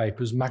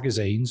 Newspapers,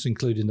 magazines,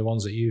 including the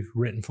ones that you've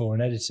written for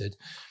and edited,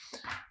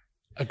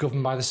 are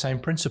governed by the same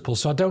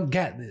principles. So I don't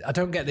get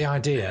the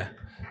idea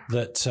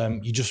that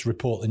you just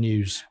report the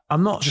news.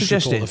 I'm not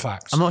suggesting report the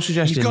facts. I'm not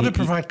suggesting you've got to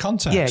provide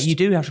context. Yeah, you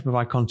do have to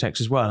provide context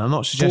as well. I'm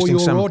not suggesting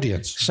for your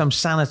audience some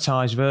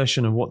sanitized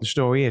version of what the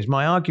story is.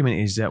 My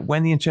argument is that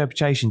when the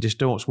interpretation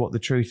distorts what the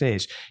truth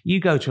is, you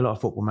go to a lot of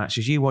football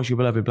matches, you watch your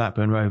beloved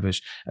Blackburn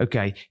Rovers.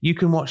 Okay, you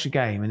can watch a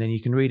game and then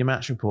you can read a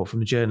match report from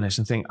the journalist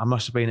and think, I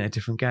must have been at a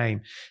different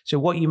game. So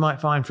what you might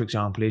find, for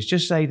example, is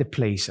just say the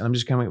police, and I'm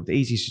just coming up with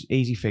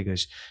easy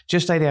figures,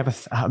 just say they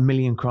have a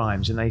million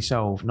crimes and they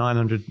solve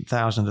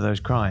 900,000 of those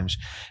crimes.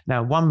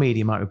 Now, one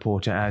media might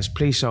report it as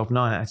police solved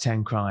 9 out of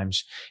 10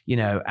 crimes,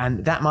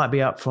 and that might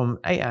be up from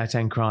 8 out of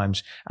 10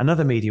 crimes.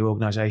 Another media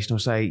organisation will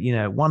say,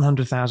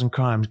 100,000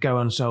 crimes go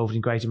unsolved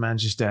in Greater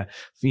Manchester,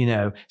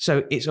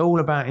 So it's all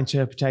about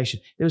interpretation.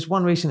 There was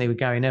one recently with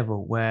Gary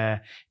Neville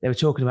where they were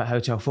talking about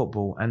hotel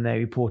football and they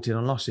reported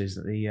on losses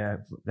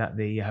that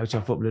the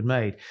hotel football had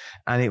made.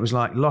 And it was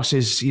like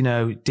losses,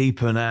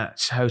 deepen at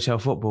hotel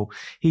football.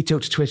 He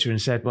took to Twitter and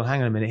said, well,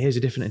 hang on a minute, here's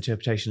a different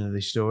interpretation of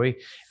this story.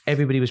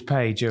 Everybody was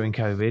paid during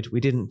COVID. We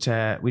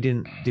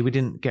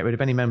didn't get rid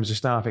of any members of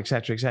staff, et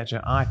cetera, et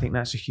cetera. I think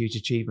that's a huge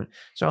achievement.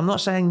 So I'm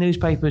not saying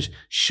newspapers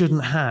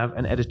shouldn't have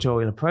an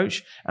editorial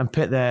approach and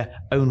put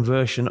their own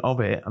version of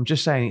it. I'm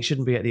just saying it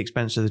shouldn't be at the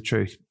expense of the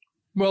truth.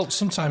 Well,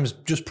 sometimes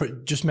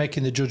just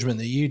making the judgment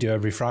that you do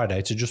every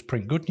Friday to just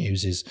print good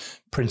news is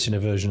printing a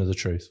version of the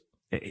truth.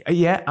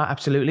 Yeah,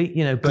 absolutely.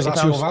 Because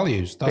that's your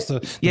values. That's the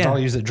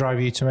values that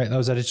drive you to make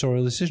those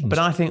editorial decisions. But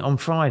I think on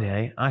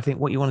Friday,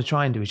 what you want to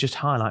try and do is just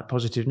highlight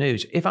positive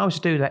news. If I was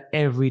to do that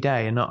every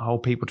day and not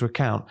hold people to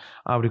account,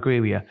 I would agree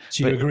with you.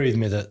 So you agree with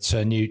me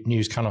that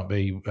news cannot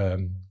be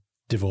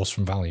divorced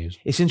from values?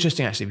 It's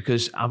interesting, actually,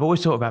 because I've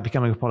always thought about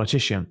becoming a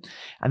politician.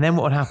 And then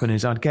what would happen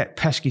is I'd get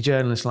pesky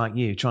journalists like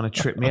you trying to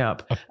trip me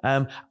up.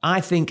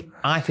 I think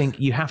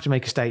you have to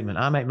make a statement.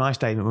 I make my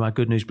statement with my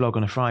Good News blog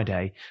on a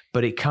Friday,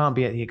 but it can't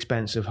be at the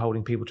expense of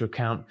holding people to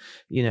account,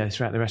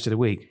 throughout the rest of the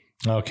week.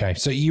 Okay,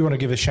 so you want to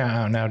give a shout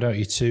out now, don't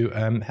you, to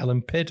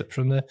Helen Pidd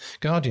from The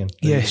Guardian?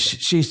 Yes,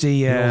 she's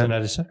the Northern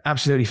editor.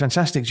 Absolutely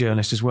fantastic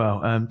journalist as well.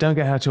 Don't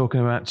get her talking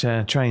about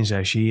trains,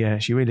 though. She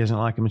really doesn't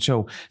like them at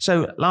all.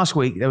 So last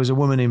week, there was a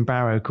woman in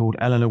Barrow called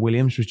Eleanor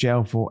Williams, was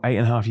jailed for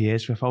 8.5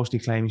 years for falsely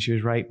claiming she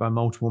was raped by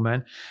multiple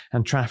men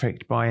and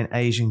trafficked by an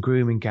Asian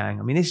grooming gang.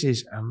 I mean, this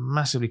is a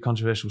massively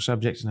controversial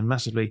subject and a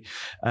massively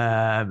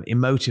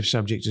emotive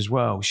subject as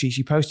well.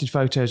 She posted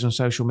photos on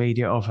social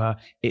media of her,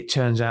 it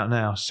turns out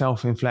now,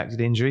 self-inflicted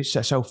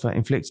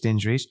self-inflicted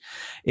injuries.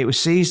 It was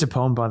seized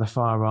upon by the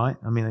far right.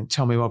 I mean,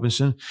 Tommy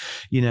Robinson,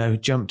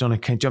 jumped in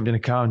a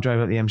car and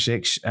drove up the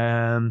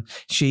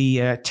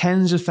M6.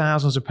 Tens of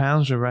thousands of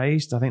pounds were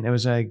raised. I think there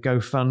was a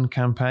GoFund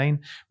campaign.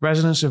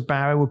 Residents of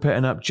Barrow were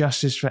putting up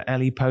Justice for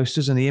Ellie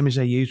posters, and the image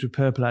they used were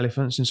purple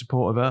elephants in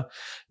support of her.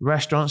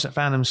 Restaurants that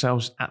found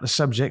themselves at the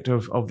subject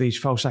of these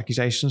false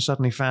accusations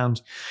suddenly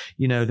found,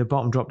 the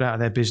bottom dropped out of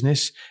their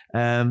business.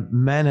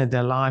 Men had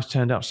their lives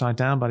turned upside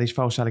down by these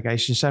false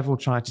allegations. Several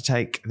tried to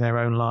take their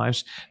own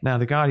lives. Now,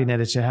 the Guardian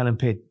editor, Helen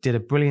Pidd, did a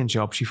brilliant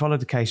job. She followed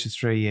the case for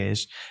 3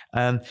 years.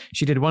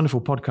 She did a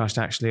wonderful podcast,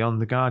 actually, on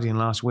The Guardian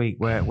last week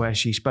where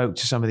she spoke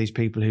to some of these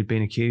people who'd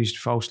been accused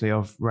falsely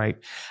of rape.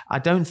 I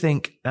don't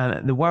think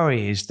the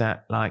worry is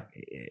that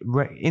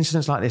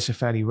incidents like this are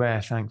fairly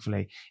rare,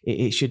 thankfully.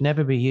 It should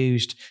never be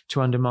used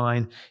to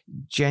undermine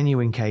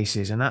genuine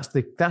cases. And that's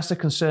the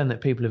concern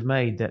that people have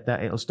made,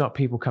 that it'll stop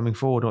people coming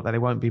forward or that they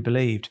won't be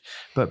believed.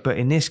 But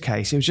in this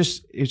case, it was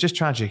just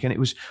tragic. And it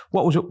was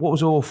what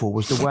was awful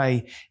was the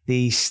way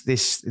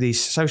these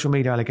social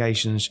media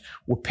allegations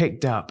were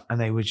picked up and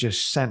they were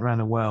just sent around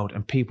the world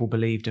and people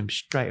believed them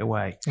straight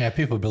away. Yeah,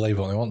 people believe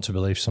what they want to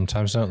believe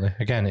sometimes, don't they?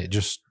 Again,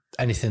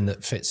 anything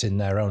that fits in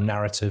their own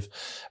narrative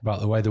about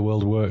the way the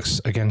world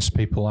works against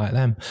people like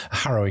them. A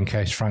harrowing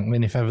case, frankly,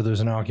 and if ever there was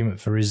an argument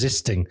for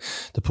resisting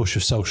the push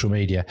of social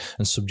media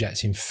and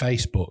subjecting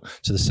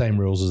Facebook to the same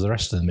rules as the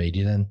rest of the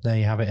media, then there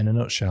you have it in a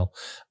nutshell.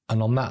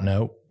 And on that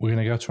note, we're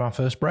going to go to our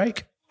first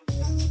break.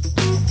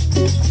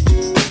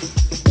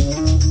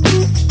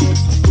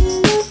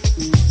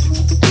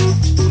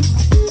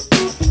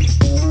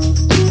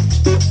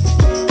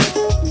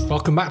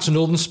 Welcome back to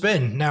Northern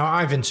Spin. Now,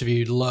 I've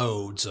interviewed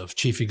loads of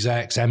chief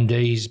execs,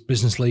 MDs,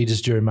 business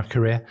leaders during my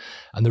career,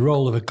 and the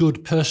role of a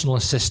good personal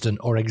assistant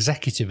or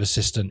executive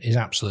assistant is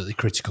absolutely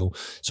critical.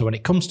 So when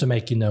it comes to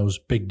making those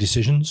big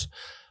decisions,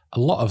 a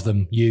lot of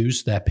them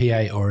use their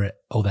PA or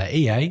their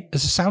EA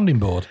as a sounding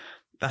board.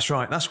 That's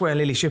right. That's where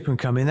Lily Shippen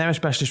come in. They're a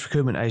specialist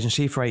recruitment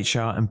agency for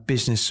HR and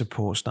business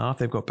support staff.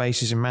 They've got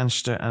bases in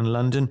Manchester and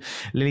London.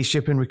 Lily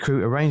Shippen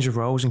recruit a range of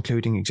roles,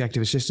 including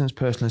executive assistants,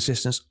 personal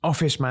assistants,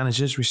 office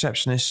managers,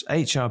 receptionists,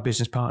 HR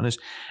business partners,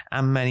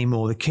 and many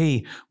more. The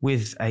key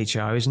with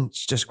HR isn't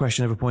just a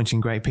question of appointing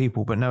great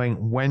people, but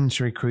knowing when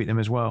to recruit them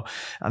as well.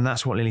 And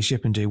that's what Lily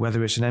Shippen do.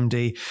 Whether it's an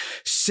MD,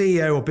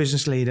 CEO, or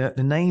business leader,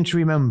 the name to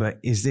remember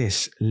is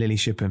this: Lily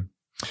Shippen.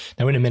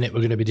 Now, in a minute, we're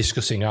going to be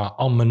discussing our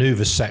On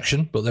Manoeuvres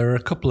section, but there are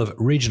a couple of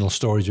regional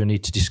stories we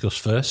need to discuss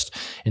first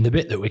in the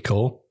bit that we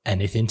call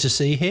Anything to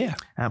See Here.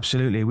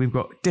 Absolutely. We've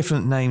got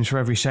different names for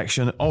every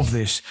section of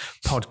this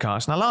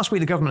podcast. Now, last week,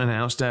 the government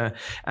announced,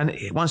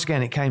 once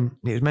again, it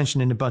was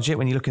mentioned in the budget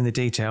when you look in the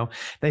detail,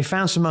 they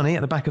found some money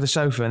at the back of the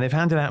sofa and they've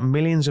handed out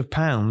millions of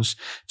pounds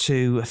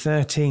to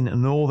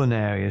 13 northern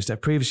areas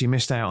that previously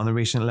missed out on the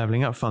recent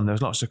Levelling Up Fund. There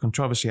was lots of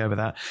controversy over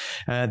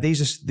that. These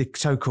are the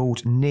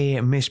so-called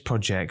near-miss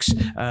projects.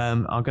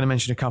 I'm going to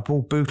mention a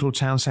couple: Bootle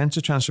Town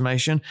Centre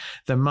Transformation,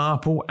 the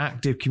Marple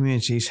Active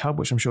Communities Hub,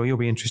 which I'm sure you'll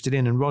be interested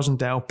in, and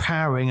Rosendale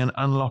Powering and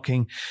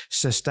Unlocking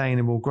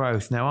Sustainable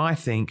Growth. Now, I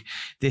think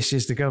this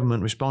is the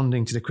government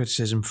responding to the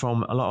criticism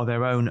from a lot of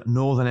their own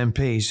northern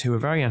MPs who are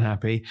very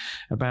unhappy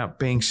about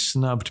being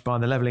snubbed by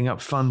the Levelling Up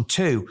Fund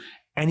too.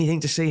 Anything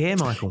to see here,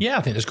 Michael? Yeah,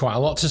 I think there's quite a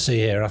lot to see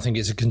here. I think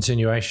it's a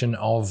continuation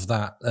of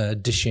that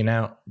dishing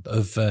out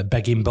of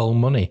begging bowl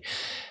money.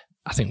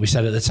 I think we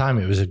said at the time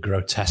it was a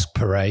grotesque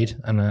parade,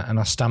 and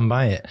I stand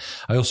by it.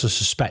 I also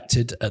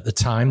suspected at the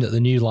time that the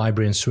new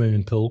library and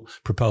swimming pool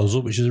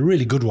proposal, which is a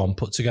really good one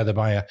put together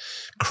by a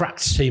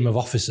cracked team of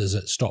officers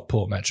at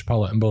Stockport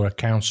Metropolitan Borough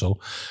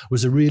Council,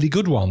 was a really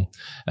good one.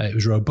 It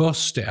was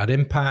robust, it had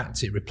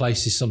impact, it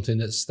replaces something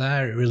that's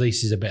there, it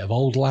releases a bit of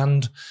old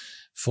land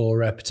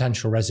for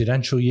potential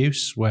residential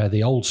use where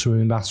the old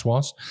swimming baths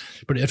was,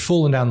 but it had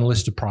fallen down the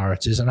list of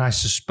priorities, and I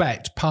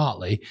suspect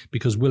partly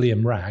because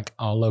William Ragg,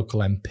 our local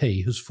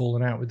MP, has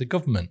fallen out with the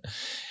government.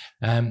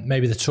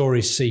 Maybe the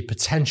Tories see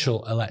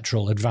potential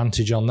electoral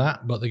advantage on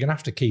that, but they're going to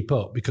have to keep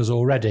up because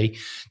already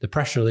the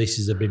press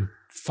releases have been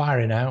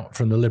firing out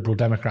from the Liberal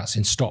Democrats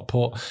in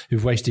Stockport,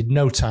 who've wasted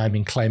no time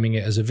in claiming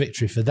it as a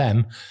victory for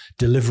them,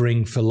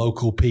 delivering for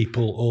local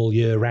people all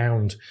year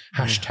round.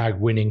 #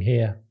 winning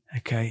here.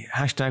 Okay,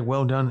 #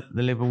 well done,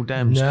 the Liberal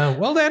Dems. No,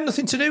 well, they had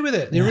nothing to do with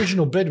it. The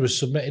original bid was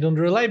submitted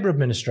under a Labour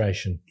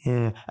administration.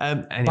 Yeah,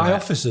 anyway, by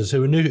officers who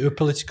were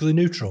politically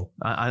neutral.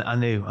 I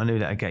knew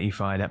that would get you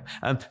fired up.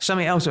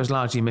 Something else that was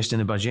largely missed in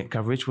the budget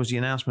coverage was the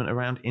announcement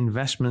around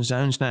investment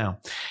zones. Now,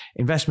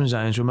 investment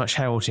zones were much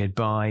heralded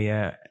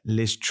by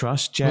Liz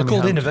Truss. They're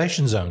called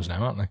innovation zones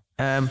now, aren't they?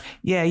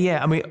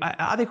 Yeah. I mean,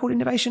 are they called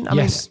innovation? I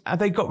Yes. mean, have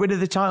they got rid of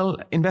the title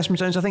investment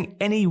zones? I think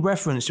any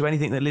reference to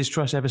anything that Liz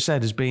Truss ever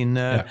said has been,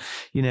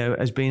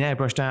 has been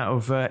airbrushed out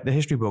of the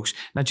history books.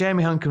 Now,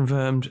 Jeremy Hunt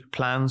confirmed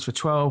plans for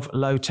 12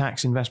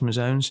 low-tax investment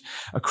zones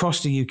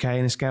across the UK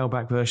in a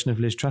scaled-back version of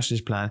Liz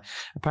Truss's plan.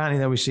 Apparently,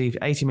 they'll receive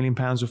 £80 million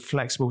of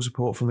flexible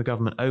support from the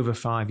government over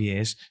 5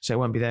 years, so it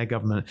won't be their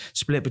government,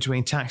 split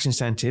between tax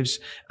incentives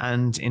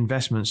and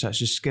investments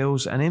such as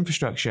skills and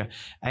infrastructure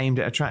aimed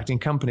at attracting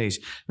companies.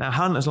 Now,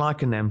 Hunt has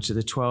likened them to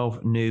the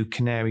 12 new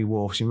Canary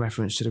Wharfs in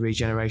reference to the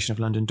regeneration of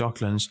London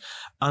Docklands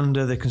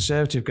under the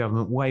Conservative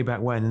government way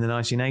back when in the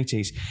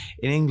 1980s.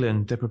 In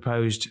England, the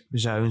proposed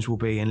zones will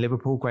be in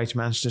Liverpool, Greater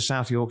Manchester,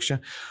 South Yorkshire,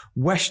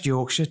 West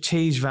Yorkshire,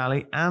 Tees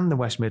Valley and the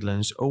West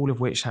Midlands, all of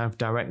which have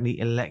directly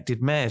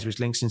elected mayors, which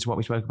links into what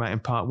we spoke about in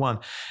part one,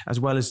 as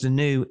well as the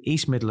new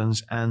East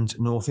Midlands and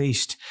North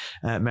East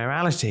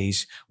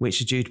mayoralities,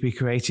 which are due to be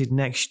created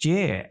next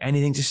year.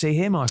 Anything to see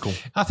here, Michael?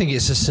 I think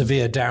it's a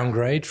severe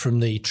downgrade from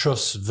the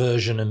Truss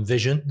version and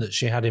vision that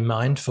she had in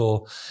mind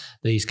for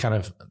these kind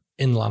of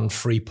inland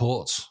free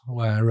ports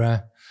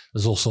where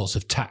there's all sorts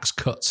of tax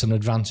cuts and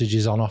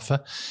advantages on offer.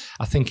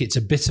 I think it's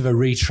a bit of a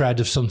retread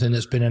of something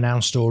that's been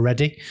announced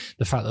already.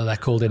 The fact that they're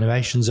called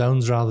innovation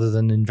zones rather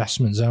than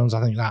investment zones,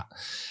 I think that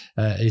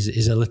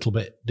is a little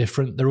bit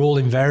different. They're all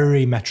in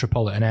very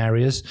metropolitan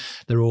areas.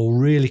 They're all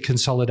really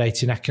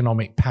consolidating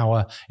economic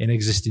power in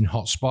existing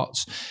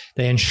hotspots.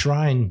 They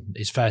enshrine,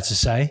 it's fair to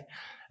say,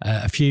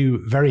 a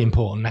few very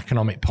important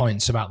economic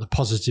points about the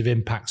positive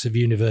impacts of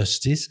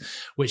universities,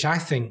 which I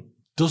think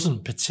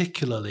doesn't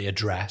particularly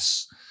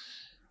address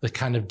the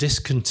kind of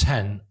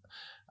discontent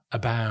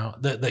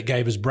about that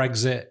gave us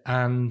Brexit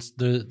and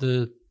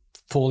the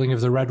falling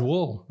of the Red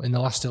Wall in the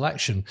last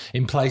election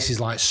in places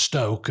like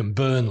Stoke and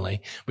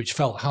Burnley, which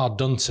felt hard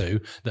done to,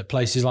 that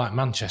places like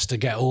Manchester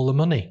get all the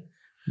money.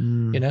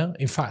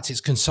 In fact,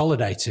 it's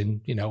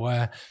consolidating,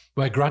 where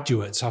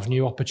graduates have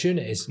new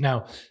opportunities.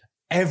 Now,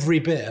 every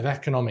bit of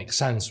economic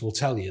sense will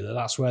tell you that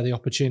that's where the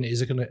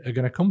opportunities are going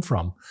to come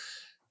from.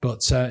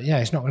 But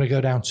it's not going to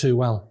go down too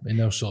well in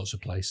those sorts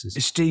of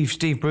places. Steve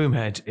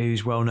Broomhead,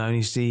 who's well known,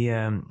 he's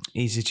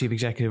the chief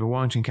executive of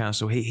Warrington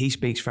Council. He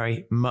speaks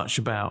very much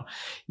about,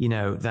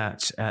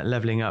 that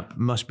levelling up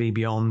must be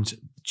beyond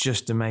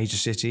just the major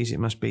cities. It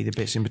must be the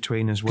bits in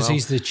between as well. Because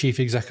he's the chief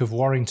exec of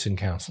Warrington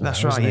Council.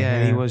 That's right.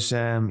 Yeah, he was.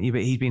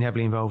 He's been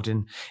heavily involved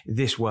in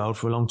this world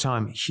for a long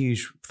time.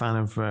 Huge fan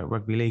of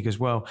rugby league as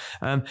well.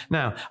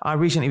 Now, I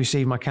recently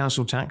received my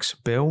council tax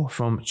bill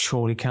from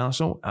Chorley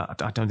Council.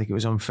 I don't think it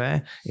was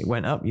unfair. It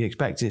went up. You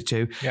expected it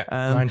to. Yeah,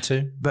 mine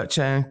too. But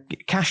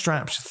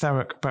cash-strapped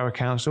Thurrock Borough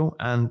Council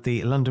and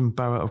the London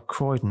Borough of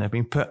Croydon have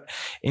been put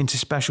into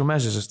special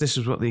measures. This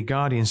is what the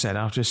Guardian said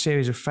after a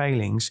series of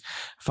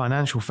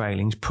financial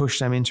failings, pushed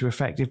them into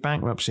effective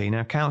bankruptcy.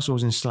 Now,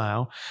 councils in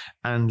Slough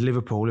and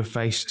Liverpool have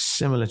faced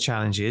similar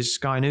challenges.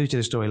 Sky News did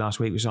a story last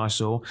week, which I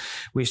saw,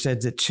 which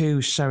said that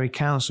 2 Surrey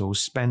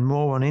councils spend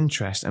more on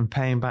interest and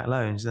paying back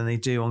loans than they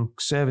do on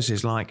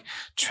services like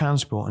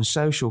transport and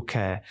social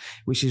care,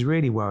 which is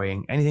really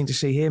worrying. Anything to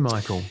see here,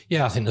 Michael?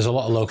 Yeah, I think there's a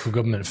lot of local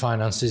government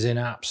finances in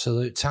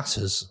absolute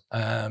tatters.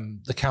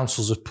 The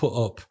councils have put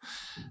up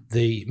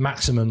the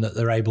maximum that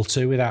they're able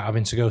to without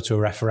having to go to a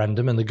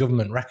referendum, and the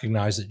government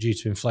recognised that due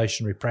to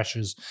inflationary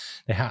pressures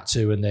they had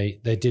to, and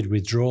they did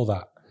withdraw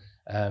that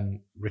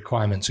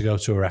requirement to go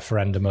to a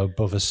referendum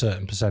above a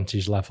certain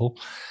percentage level.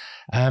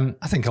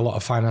 I think a lot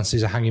of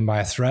finances are hanging by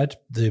a thread,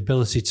 the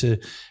ability to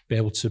be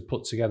able to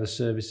put together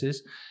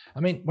services. I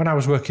mean, when I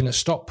was working at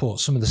Stockport,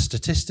 some of the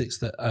statistics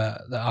that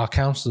our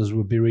councillors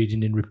would be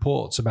reading in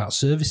reports about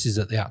services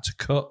that they had to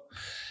cut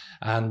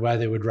and where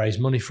they would raise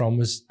money from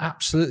was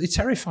absolutely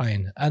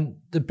terrifying. And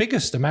the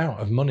biggest amount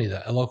of money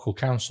that a local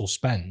council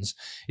spends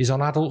is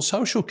on adult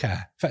social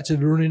care,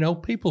 effectively running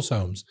old people's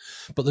homes.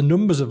 But the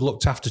numbers of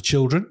looked after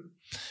children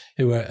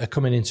who are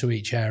coming into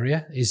each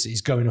area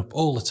is going up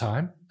all the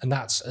time.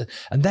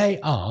 And they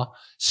are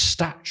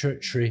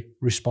statutory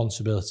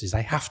responsibilities.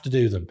 They have to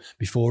do them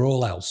before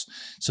all else.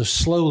 So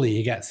slowly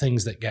you get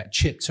things that get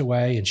chipped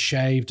away and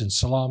shaved and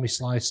salami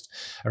sliced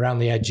around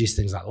the edges,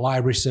 things like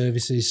library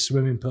services,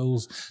 swimming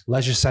pools,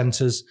 leisure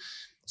centres.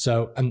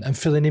 So, and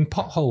filling in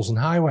potholes and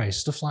highways,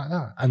 stuff like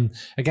that. And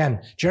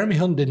again, Jeremy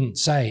Hunt didn't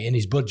say in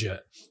his budget,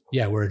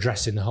 yeah, we're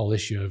addressing the whole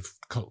issue of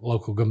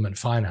local government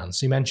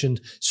finance. He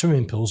mentioned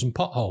swimming pools and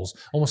potholes,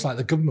 almost like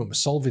the government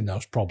was solving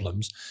those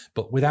problems,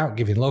 but without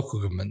giving local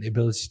government the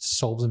ability to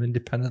solve them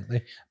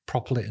independently,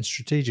 properly and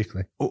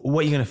strategically.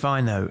 What you're going to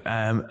find, though,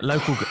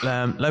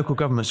 local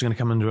governments are going to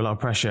come under a lot of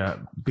pressure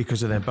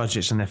because of their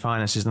budgets and their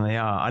finances, and they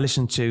are. I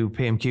listened to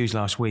PMQs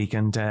last week,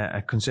 and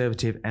a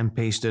Conservative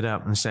MP stood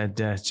up and said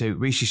to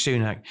Rishi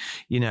Sunak,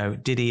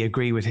 did he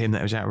agree with him that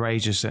it was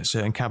outrageous that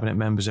certain cabinet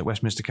members at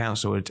Westminster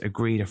Council had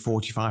agreed a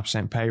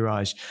 45% pay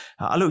rise?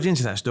 I looked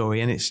into that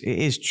story, and it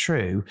is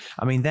true.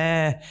 I mean,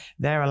 their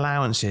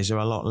allowances are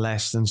a lot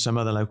less than some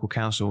other local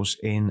councils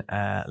in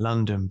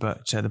London,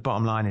 but the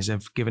bottom line is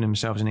they've given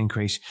themselves an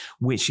increase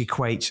which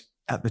equates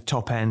at the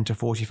top end to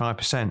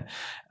 45%.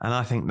 And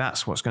I think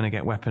that's what's going to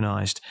get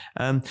weaponized.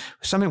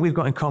 Something we've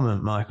got in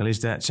common, Michael,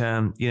 is that,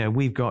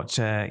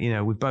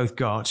 we've both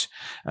got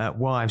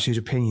wives whose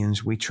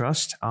opinions we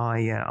trust.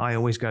 I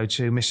always go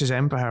to Mrs.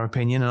 M for her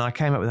opinion, and I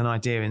came up with an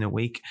idea in a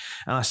week,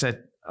 and I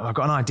said, I've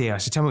got an idea. I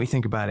said, tell me what you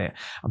think about it.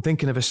 I'm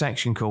thinking of a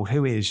section called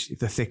 "Who is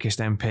the thickest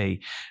MP?"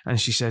 And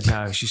she said,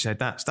 no. She said,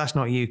 that's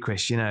not you,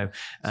 Chris. You're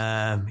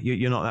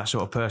not that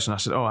sort of person. I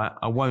said,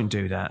 I won't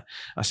do that.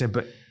 I said,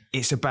 but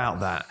it's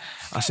about that.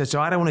 I said,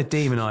 so I don't want to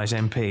demonise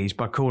MPs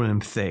by calling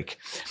them thick,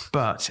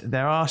 but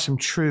there are some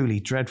truly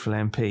dreadful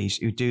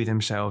MPs who do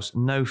themselves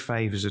no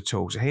favours at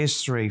all. So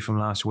here's 3 from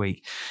last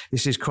week.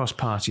 This is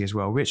cross-party as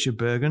well. Richard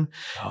Bergen.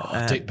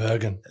 Dick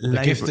Bergen.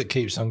 The gift that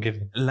keeps on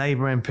giving.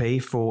 Labour MP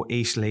for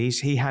East Lees.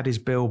 He had his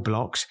bill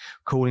blocked,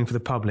 calling for the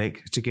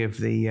public to give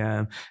he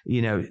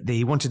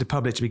wanted the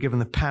public to be given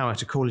the power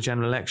to call a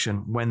general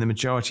election when the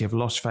majority have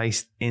lost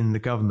faith in the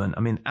government.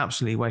 I mean,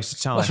 absolutely waste of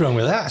time. What's wrong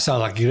with that?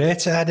 Sounds like a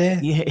great idea.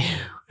 Yeah,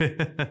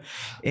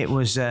 it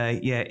was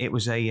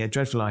a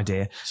dreadful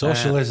idea.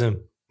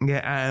 Socialism.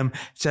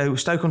 So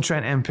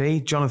Stoke-on-Trent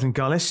MP Jonathan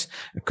Gullis,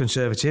 a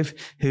Conservative,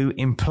 who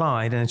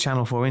implied in a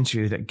Channel 4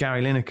 interview that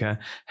Gary Lineker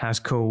has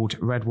called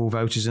Red Wall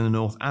voters in the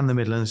North and the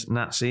Midlands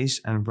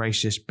Nazis and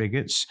racist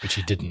bigots. Which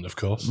he didn't, of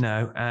course.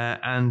 No.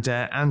 And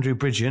Andrew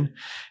Bridgen,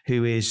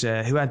 who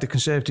had the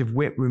Conservative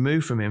whip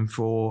removed from him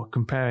for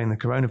comparing the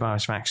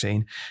coronavirus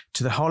vaccine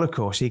to the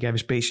Holocaust. He gave a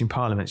speech in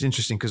Parliament. It's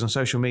interesting because on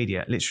social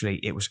media, literally,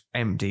 it was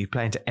empty,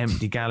 playing to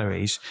empty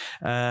galleries.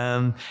 So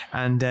I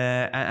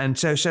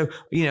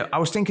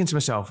was thinking to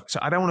myself, so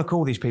I don't want to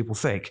call these people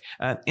thick.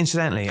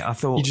 Incidentally, I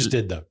thought... You just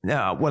did, though.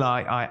 Well,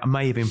 I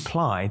may have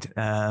implied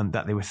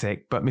that they were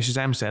thick, but Mrs.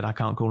 M said I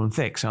can't call them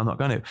thick, so I'm not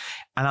going to.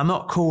 And I'm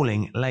not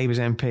calling Labour's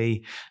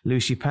MP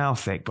Lucy Powell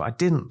thick, but I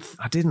didn't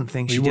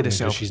think she did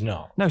herself... She's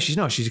not. No, she's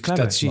not. She's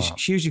clever. She's smart.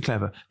 hugely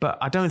clever. But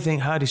I don't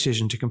think her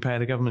decision to compare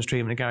the government's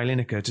treatment of Gary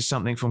Lineker to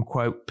something from,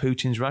 quote,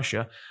 Putin's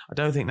Russia, I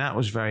don't think that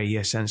was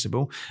very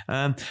sensible.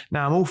 Now,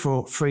 I'm all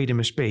for freedom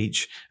of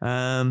speech,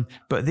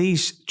 but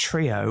these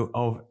trio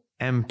of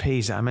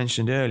MPs that I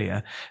mentioned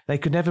earlier, they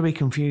could never be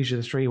confused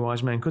with the 3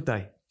 wise men, could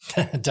they?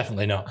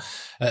 Definitely not.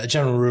 A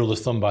general rule of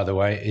thumb, by the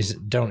way, is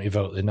don't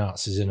evoke the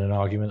Nazis in an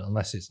argument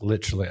unless it's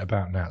literally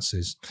about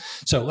Nazis.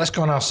 So let's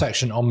go on our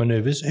section on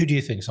manoeuvres. Who do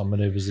you think's on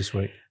manoeuvres this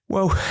week?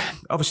 Well,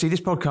 obviously,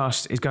 this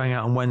podcast is going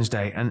out on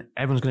Wednesday, and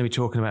everyone's going to be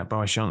talking about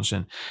Boris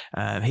Johnson.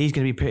 He's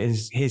going to be putting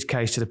his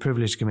case to the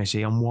Privilege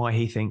Committee on why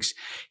he thinks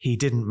he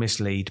didn't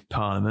mislead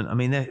Parliament. I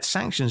mean, the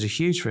sanctions are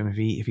huge for him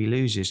if he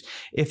loses.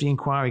 If the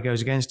inquiry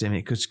goes against him,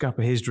 it could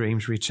scupper his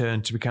dreams to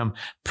return to become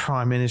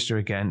Prime Minister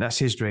again. That's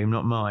his dream,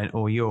 not mine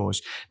or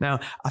yours. Now,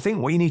 I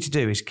think what you need to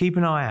do is keep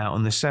an eye out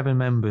on the 7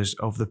 members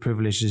of the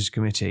Privileges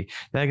Committee.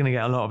 They're going to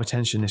get a lot of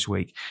attention this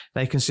week.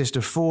 They consist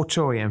of 4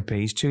 Tory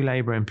MPs, 2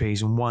 Labour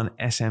MPs, and 1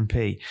 SNP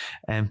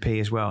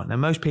MP as well. Now,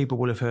 most people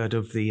will have heard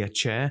of the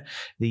chair,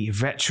 the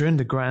veteran,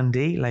 the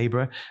grandee,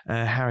 Labour,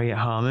 Harriet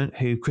Harman,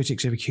 who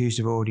critics have accused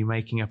of already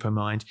making up her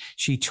mind.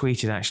 She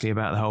tweeted actually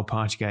about the whole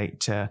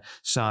Partygate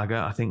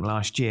saga, I think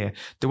last year.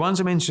 The ones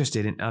I'm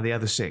interested in are the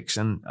other 6,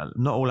 and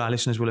not all our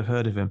listeners will have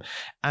heard of him.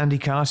 Andy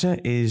Carter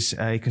is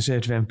a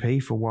Conservative MP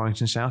for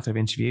Warrington South, I've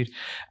interviewed.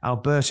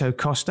 Alberto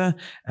Costa,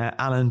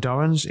 Alan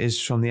Dorrans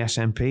is from the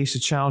SNP. Sir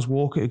Charles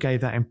Walker, who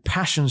gave that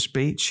impassioned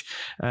speech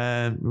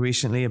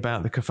recently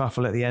about the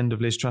kerfuffle at the end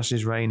of Liz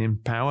Truss's reign in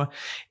power.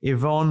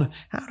 Yvonne,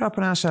 how do I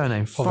pronounce her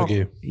name?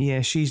 Fogarty. Yeah,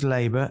 she's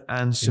Labour.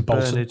 And Sir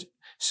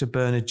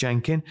Bernard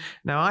Jenkin.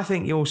 Now, I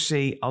think you'll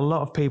see a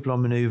lot of people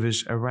on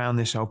manoeuvres around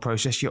this whole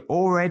process. You're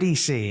already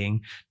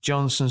seeing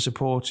Johnson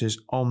supporters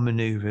on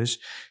manoeuvres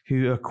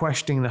who are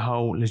questioning the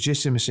whole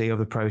legitimacy of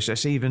the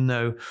process, even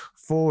though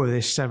 4 of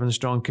this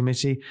 7-strong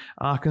committee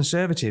are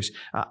Conservatives.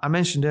 I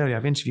mentioned earlier,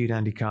 I've interviewed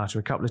Andy Carter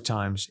a couple of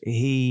times.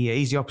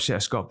 He's the opposite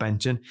of Scott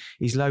Benton.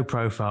 He's low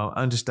profile,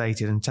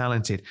 understated and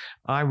talented.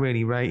 I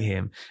really rate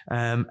him.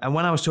 And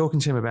when I was talking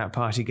to him about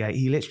Partygate,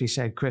 he literally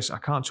said, Chris, I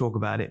can't talk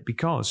about it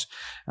because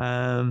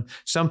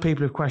some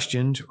people have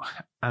questioned,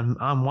 and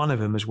I'm one of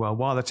them as well,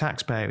 while the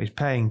taxpayer is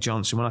paying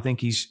Johnson when I think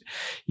he's,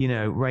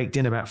 raked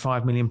in about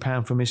 £5 million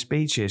from his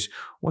speeches.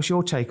 What's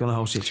your take on the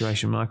whole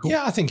situation, Michael?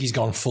 Yeah, I think he's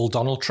gone full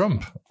Donald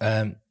Trump.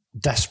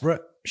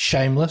 Desperate,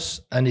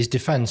 shameless, and his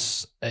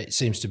defence, it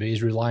seems to be,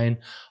 is relying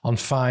on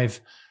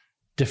 5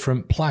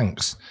 different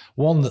planks.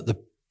 1, that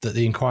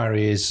the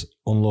inquiry is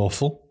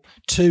unlawful.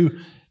 2,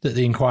 that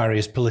the inquiry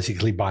is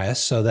politically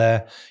biased.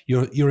 So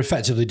you're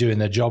effectively doing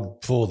their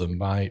job for them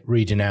by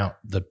reading out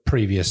the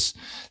previous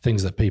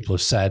things that people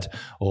have said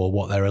or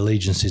what their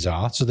allegiances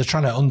are. So they're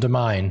trying to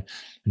undermine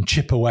and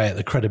chip away at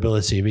the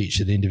credibility of each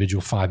of the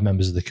individual 5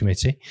 members of the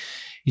committee.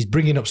 He's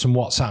bringing up some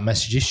WhatsApp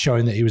messages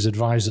showing that he was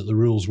advised that the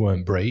rules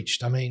weren't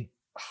breached. I mean,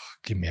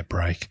 give me a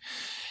break.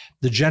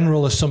 The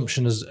general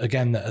assumption is,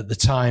 again, that at the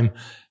time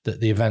that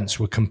the events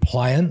were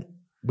compliant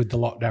with the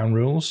lockdown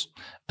rules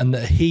and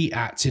that he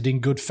acted in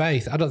good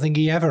faith. I don't think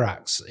he ever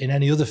acts in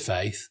any other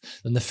faith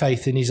than the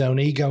faith in his own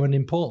ego and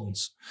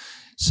importance.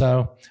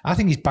 So I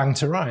think he's banged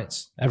to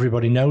rights.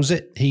 Everybody knows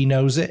it. He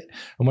knows it.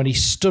 And when he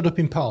stood up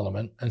in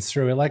Parliament and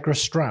threw Allegra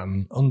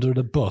Stratton under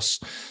the bus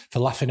for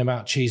laughing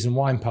about cheese and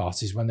wine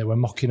parties when they were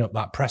mocking up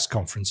that press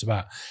conference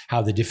about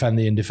how they defend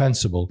the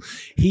indefensible,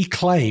 he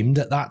claimed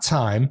at that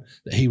time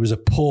that he was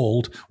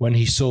appalled when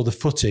he saw the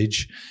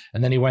footage.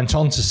 And then he went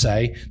on to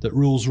say that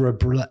rules were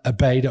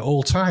obeyed at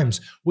all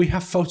times. We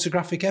have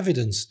photographic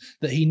evidence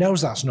that he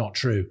knows that's not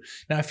true.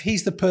 Now, if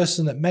he's the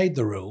person that made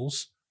the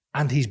rules,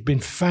 and he's been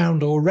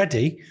found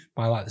already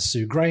by like the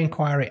Sue Gray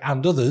inquiry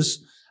and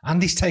others, and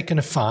he's taken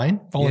a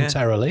fine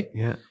voluntarily,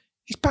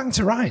 he's banged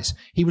to rights.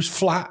 He was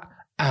flat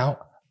out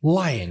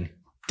lying.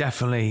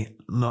 Definitely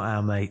not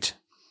our mate.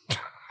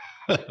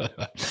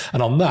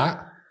 And on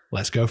that,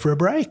 let's go for a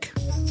break.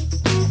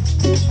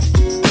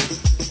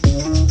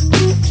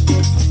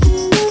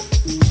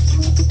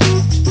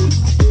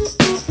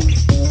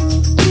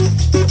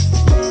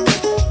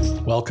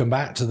 Welcome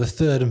back to the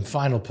third and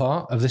final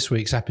part of this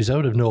week's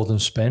episode of Northern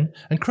Spin.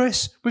 And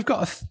Chris, we've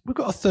got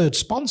a third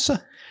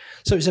sponsor.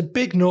 So it's a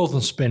big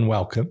Northern Spin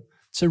welcome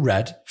to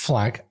Red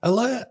Flag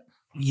Alert.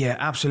 Yeah,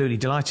 absolutely.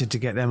 Delighted to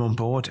get them on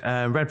board.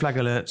 Red Flag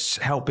Alerts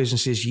help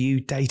businesses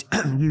use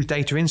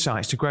data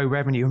insights to grow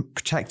revenue and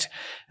protect.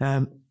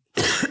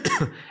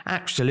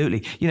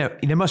 Absolutely.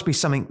 There must be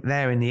something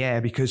there in the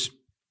air because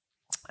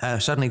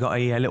suddenly got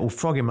a little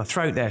frog in my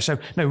throat there. So,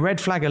 no,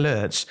 Red Flag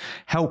Alerts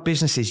help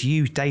businesses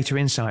use data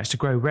insights to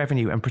grow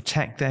revenue and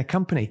protect their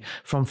company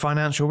from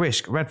financial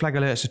risk. Red Flag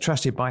Alerts are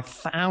trusted by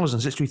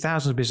thousands, literally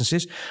thousands of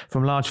businesses,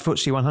 from large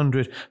FTSE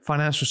 100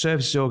 financial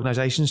services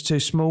organisations to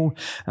small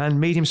and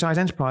medium-sized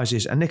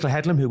enterprises. And Nicola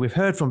Headlam, who we've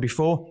heard from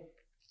before,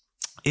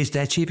 is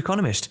their chief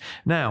economist.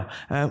 Now,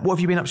 what have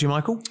you been up to,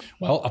 Michael?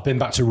 Well, I've been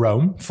back to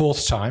Rome,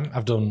 fourth time.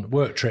 I've done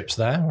work trips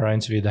there where I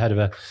interviewed the head of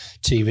a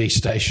TV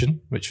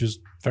station, which was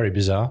very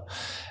bizarre.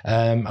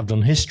 I've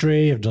done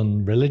history, I've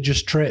done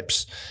religious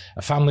trips,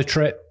 a family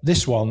trip.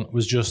 This one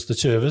was just the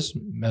two of us,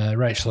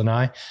 Rachel and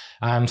I,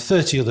 and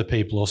 30 other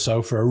people or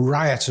so for a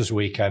riotous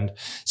weekend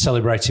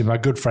celebrating my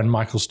good friend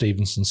Michael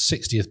Stevenson's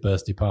 60th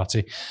birthday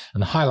party.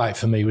 And the highlight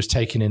for me was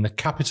taking in the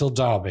capital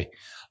derby,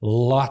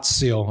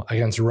 Lazio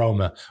against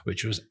Roma,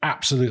 which was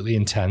absolutely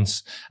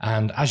intense.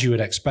 And as you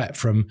would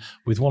expect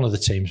with one of the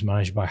teams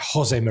managed by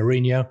Jose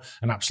Mourinho,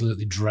 an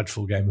absolutely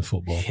dreadful game of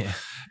football. Yeah.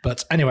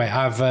 But anyway,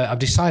 I've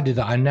decided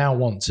that I now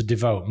want to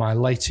devote my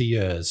later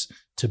years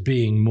to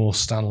being more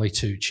Stanley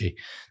Tucci.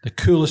 The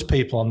coolest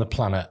people on the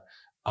planet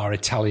are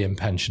Italian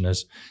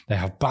pensioners. They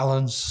have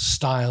balance,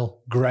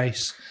 style,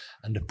 grace,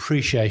 and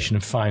appreciation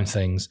of fine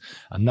things.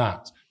 And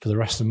that, for the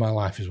rest of my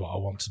life, is what I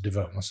want to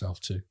devote myself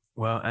to.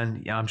 Well,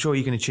 and I'm sure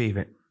you can achieve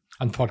it.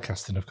 And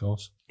podcasting, of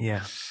course.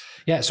 Yeah.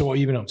 Yeah, so what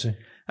have you been up to?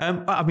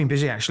 I've been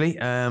busy, actually.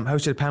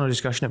 Hosted a panel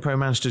discussion at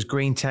ProManster's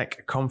Green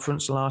Tech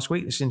conference last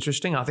week. It's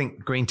interesting. I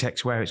think green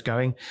tech's where it's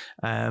going.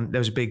 There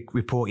was a big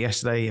report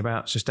yesterday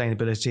about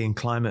sustainability and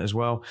climate as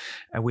well.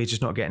 We're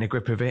just not getting a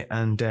grip of it.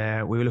 And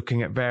we were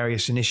looking at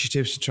various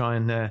initiatives to try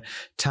and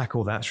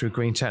tackle that through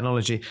green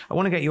technology. I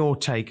want to get your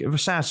take of a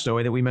sad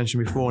story that we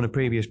mentioned before in a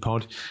previous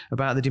pod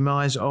about the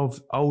demise of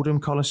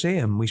Oldham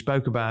Coliseum. We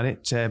spoke about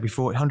it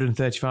before.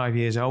 135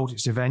 years old.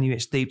 It's a venue.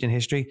 It's steeped in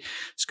history.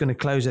 It's going to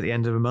close at the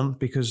end of the month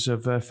because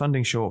of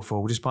funding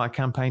shortfall, despite a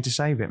campaign to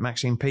save it.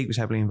 Maxine Peake was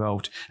heavily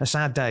involved. A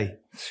sad day.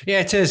 Yeah,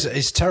 it is.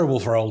 It's terrible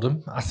for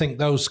Oldham. I think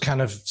those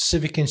kind of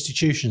civic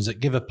institutions that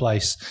give a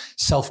place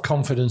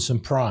self-confidence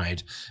and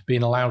pride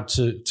being allowed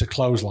to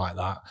close like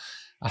that,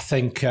 I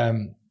think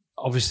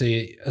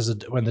obviously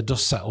when the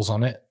dust settles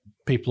on it,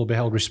 people will be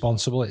held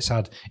responsible. It's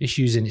had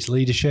issues in its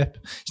leadership.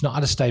 It's not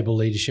had a stable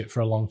leadership for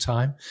a long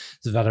time.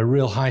 They've had a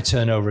real high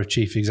turnover of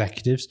chief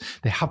executives.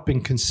 They have been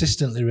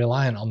consistently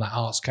reliant on that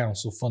Arts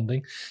Council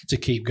funding to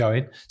keep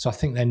going. So I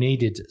think they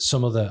needed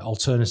some other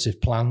alternative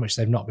plan, which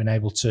they've not been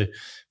able to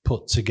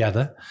put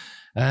together.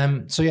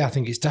 So yeah, I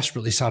think it's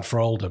desperately sad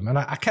for Oldham. And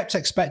I kept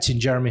expecting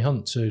Jeremy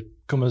Hunt to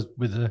come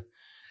with a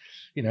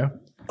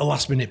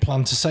last minute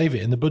plan to save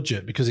it in the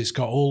budget because it's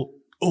got all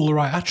the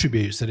right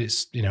attributes, that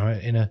it's, in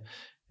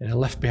a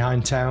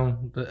left-behind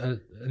town,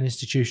 an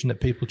institution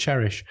that people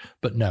cherish,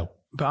 but no.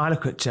 But I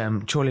look at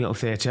Chorley Little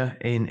Theatre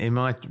in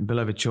my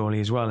beloved Chorley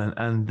as well,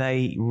 and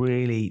they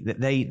really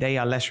they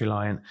are less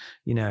reliant,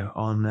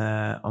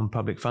 on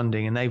public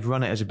funding, and they've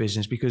run it as a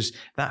business because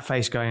that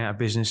face going out of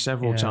business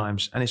several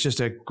times, and it's just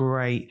a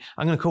great.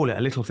 I'm going to call it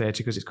a little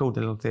theatre because it's called the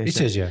Little Theatre. It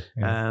is, yeah.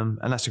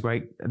 And that's a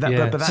great. But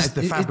that is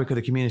the fabric of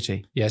the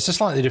community. Yeah, it's a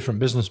slightly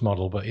different business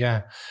model, but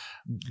yeah.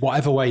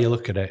 Whatever way you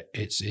look at it,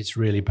 it's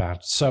really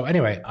bad. So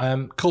anyway,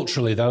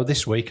 culturally though,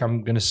 this week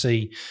I'm going to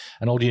see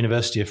an old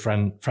university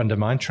friend of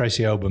mine,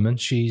 Tracy Oberman.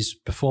 She's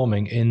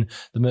performing in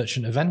The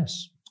Merchant of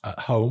Venice at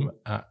home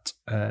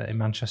in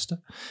Manchester.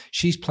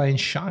 She's playing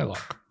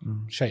Shylock,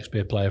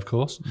 Shakespeare play, of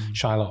course.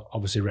 Shylock,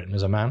 obviously written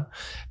as a man,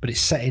 but it's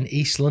set in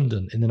East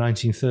London in the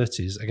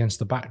 1930s against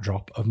the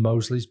backdrop of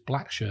Mosley's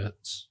Black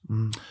Shirts.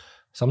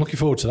 So I'm looking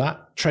forward to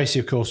that. Tracy,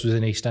 of course, was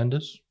in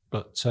EastEnders,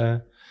 but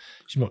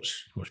She's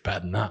much better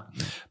than that.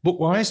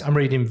 Book-wise, I'm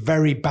reading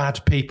Very Bad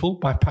People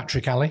by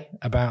Patrick Alley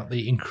about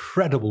the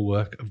incredible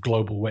work of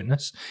Global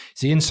Witness.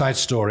 It's the inside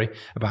story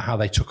about how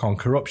they took on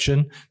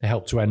corruption. They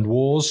helped to end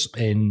wars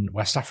in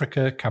West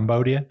Africa,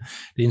 Cambodia.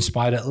 They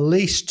inspired at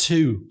least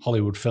 2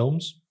 Hollywood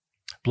films,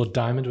 Blood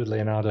Diamond with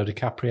Leonardo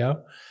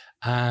DiCaprio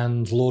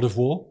and Lord of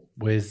War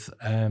with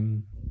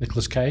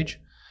Nicolas Cage,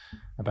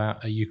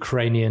 about a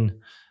Ukrainian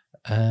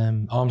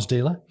arms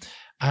dealer.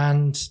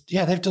 And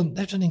yeah, they've done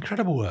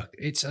incredible work.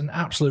 It's an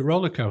absolute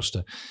roller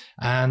coaster.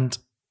 And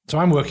so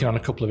I'm working on a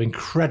couple of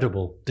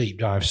incredible deep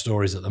dive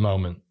stories at the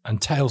moment.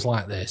 And tales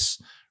like this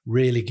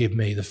really give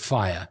me the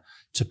fire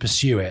to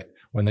pursue it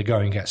when the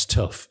going gets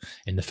tough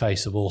in the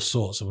face of all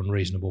sorts of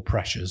unreasonable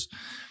pressures.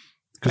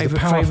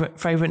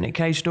 Favorite Nick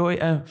Cage story?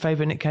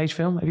 Favorite Nick Cage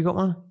film? Have you got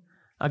one?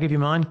 I'll give you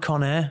mine.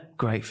 Con Air,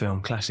 great film,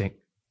 classic.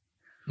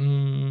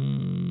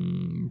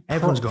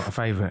 Everyone's got a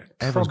favourite.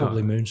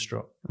 Probably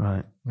Moonstruck.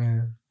 Right.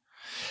 Yeah.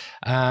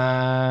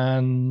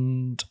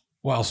 And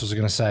what else was I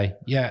going to say?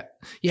 Yeah,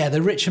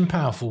 the rich and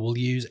powerful will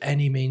use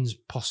any means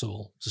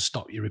possible to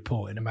stop you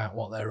reporting about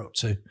what they're up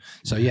to.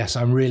 So yes,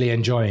 I'm really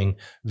enjoying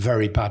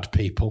Very Bad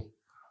People.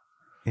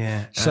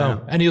 Yeah.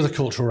 So any other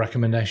cultural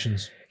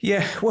recommendations?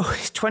 Yeah, well,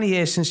 it's 20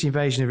 years since the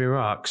invasion of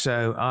Iraq,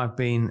 so I've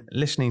been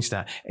listening to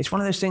that. It's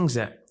one of those things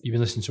that... You've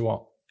been listening to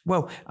what?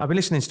 Well, I've been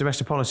listening to The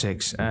Rest of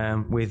Politics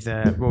with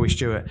Rory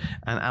Stewart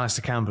and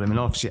Alistair Campbell. I mean,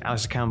 obviously,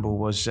 Alistair Campbell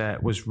was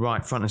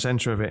right front and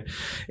centre of it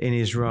in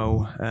his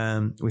role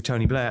with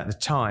Tony Blair at the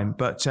time.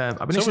 But I've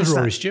been listening to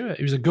Rory Stewart.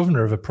 He was a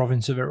governor of a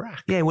province of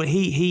Iraq. Yeah, well,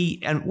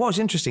 he and what was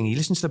interesting, he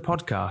listened to the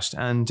podcast,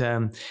 and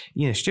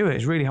Stewart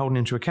is really holding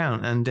him to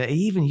account, and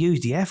he even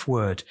used the F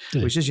word,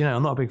 which is,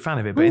 I'm not a big fan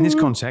of it, but in this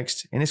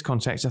context,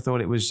 I thought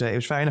it was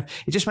fair enough.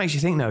 It just makes you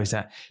think, though, is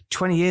that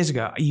 20 years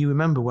ago, you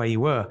remember where you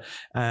were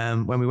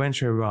when we went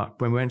to Iraq.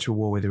 When we went to a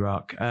war with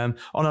Iraq. On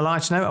a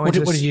lighter note, what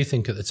did you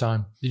think at the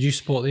time? Did you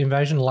support the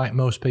invasion like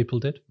most people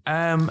did?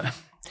 I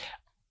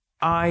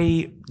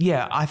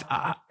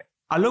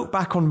look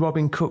back on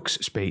Robin Cook's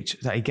speech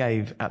that he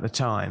gave at the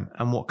time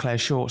and what Claire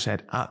Short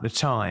said at the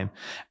time,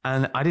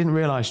 and I didn't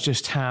realise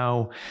just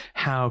how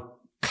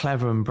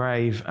clever and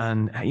brave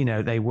and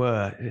they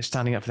were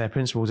standing up for their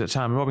principles at the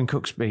time. Robin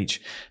Cook's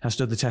speech has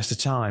stood the test of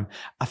time.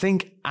 I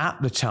think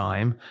at the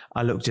time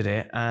I looked at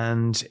it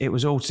and it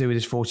was all to do with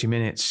this 45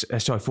 minutes,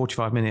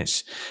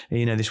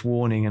 this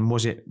warning, and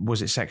was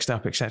it sexed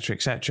up, etc.,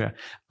 etc.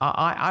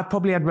 I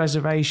probably had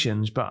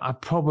reservations, but I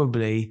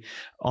probably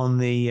on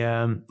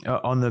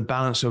the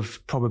balance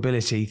of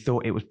probability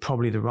thought it was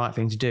probably the right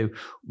thing to do.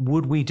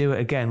 Would we do it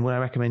again? Would I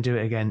recommend do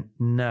it again?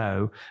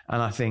 No.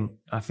 And I think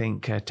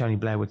Tony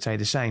Blair would say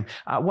the same.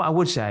 What I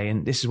would say,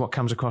 and this is what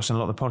comes across in a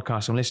lot of the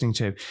podcasts I'm listening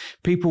to,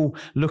 people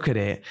look at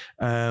it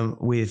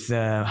with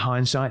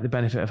hindsight, the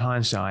benefit of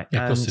hindsight.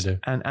 Yeah, of course they do.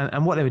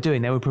 And what they were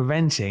doing, they were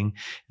preventing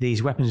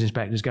these weapons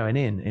inspectors going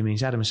in. I mean,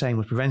 Saddam Hussein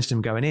was preventing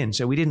them going in.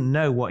 So we didn't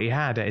know what he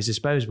had at his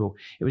disposal.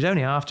 It was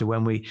only after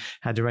when we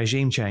had the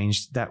regime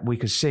changed that we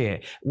could see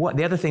it.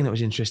 The other thing that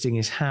was interesting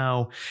is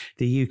how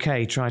the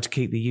UK tried to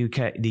keep the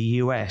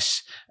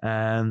US,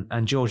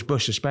 and George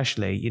Bush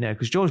especially,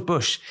 because George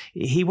Bush,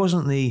 he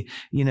wasn't the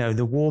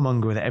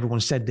warmonger that everyone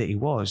said that he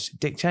was.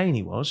 Dick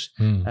Cheney was.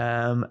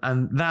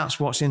 And that's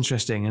what's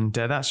interesting. And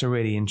that's a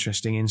really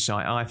interesting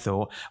insight, I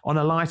thought. On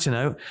a lighter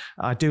note,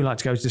 I do like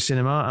to go to the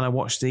cinema, and I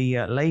watched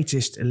the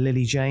latest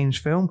Lily James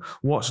film,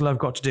 What's Love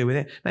Got to Do with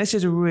It? Now, this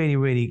is a really,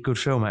 really good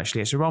film,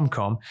 actually. It's a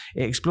rom-com.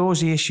 It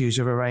explores the issues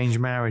of arranged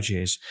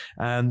marriages,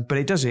 but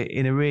it does it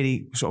in a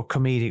really sort of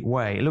comedic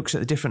way. It looks at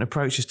the different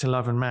approaches to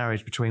love and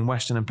marriage between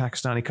Western and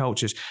Pakistani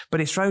cultures,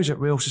 but it throws up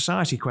real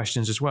society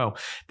questions as well.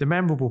 The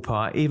memorable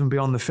part, even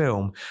beyond the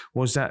film,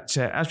 was that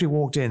as we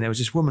walked in, there was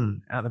this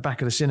woman at the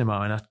back of the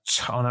cinema, and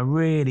on a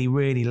really,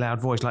 really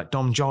loud voice, like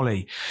Dom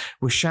Jolly,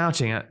 was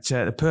shouting at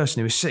the person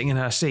who was sitting in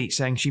her seat,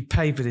 saying she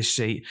paid for this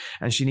seat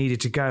and she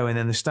needed to go. And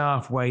then the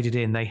staff waded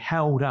in. They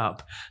held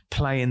up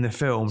playing the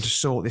film to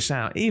sort this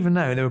out, even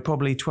though there were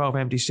probably 12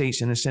 empty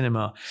seats in the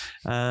cinema.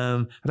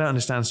 I don't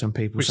understand some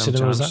people. Which sometimes.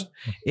 cinema was that?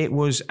 It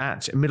was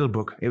at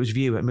Middlebrook. It was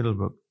View at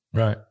Middlebrook.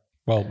 Right.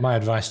 Well, my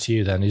advice to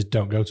you then is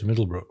don't go to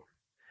Middlebrook.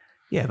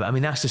 Yeah, but I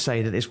mean, that's to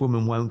say that this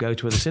woman won't go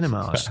to other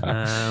cinemas.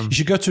 You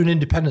should go to an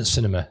independent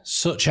cinema,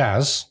 such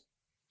as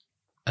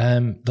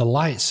the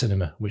Light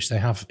Cinema, which they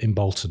have in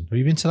Bolton. Have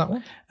you been to that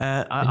one?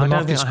 I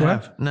don't think I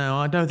have. No,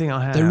 I don't think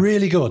I have. They're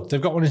really good.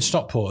 They've got one in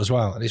Stockport as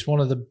well, and it's one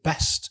of the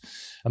best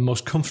and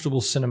most comfortable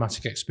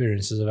cinematic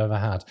experiences I've ever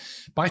had.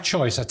 By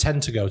choice, I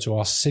tend to go to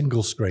our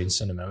single screen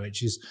cinema,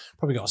 which is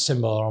probably got a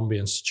similar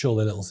ambience to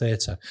Chorley Little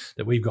Theatre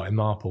that we've got in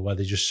Marple, where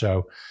they just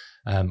show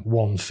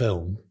one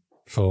film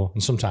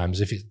and sometimes,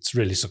 if it's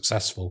really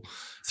successful,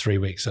 3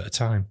 weeks at a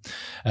time.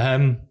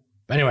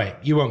 Anyway,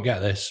 you won't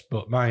get this,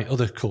 but my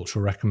other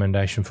cultural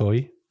recommendation for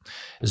you,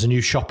 There's a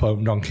new shop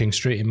opened on King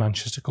Street in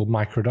Manchester called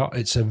Microdot.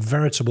 It's a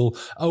veritable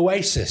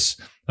oasis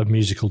of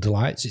musical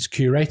delights. It's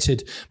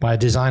curated by a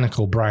designer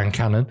called Brian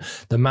Cannon,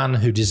 the man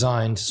who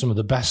designed some of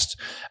the best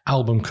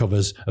album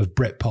covers of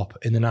Britpop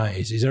in the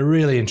 90s. He's a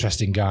really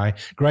interesting guy,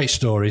 great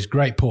stories,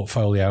 great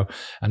portfolio,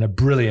 and a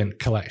brilliant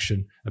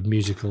collection of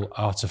musical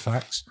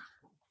artifacts.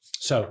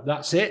 So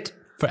that's it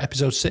for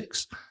episode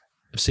 6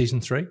 of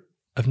season 3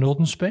 of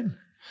Northern Spin.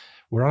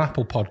 We're on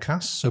Apple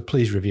Podcasts, so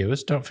please review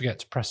us. Don't forget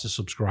to press the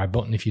subscribe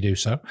button if you do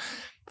so.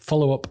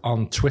 Follow up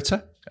on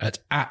Twitter at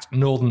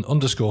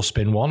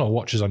 @Northern_Spin1 or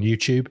watch us on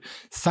YouTube.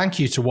 Thank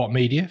you to What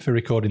Media for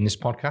recording this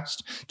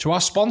podcast. To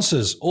our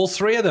sponsors, all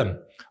 3 of them,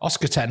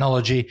 Oscar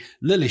Technology,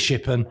 Lily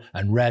Shippen,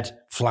 and Red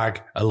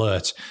Flag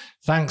Alert.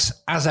 Thanks,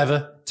 as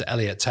ever, to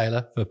Elliot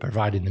Taylor for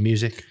providing the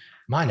music.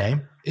 My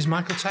name is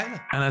Michael Taylor.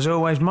 And as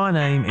always, my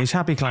name is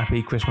Happy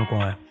Clappy Chris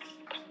Maguire.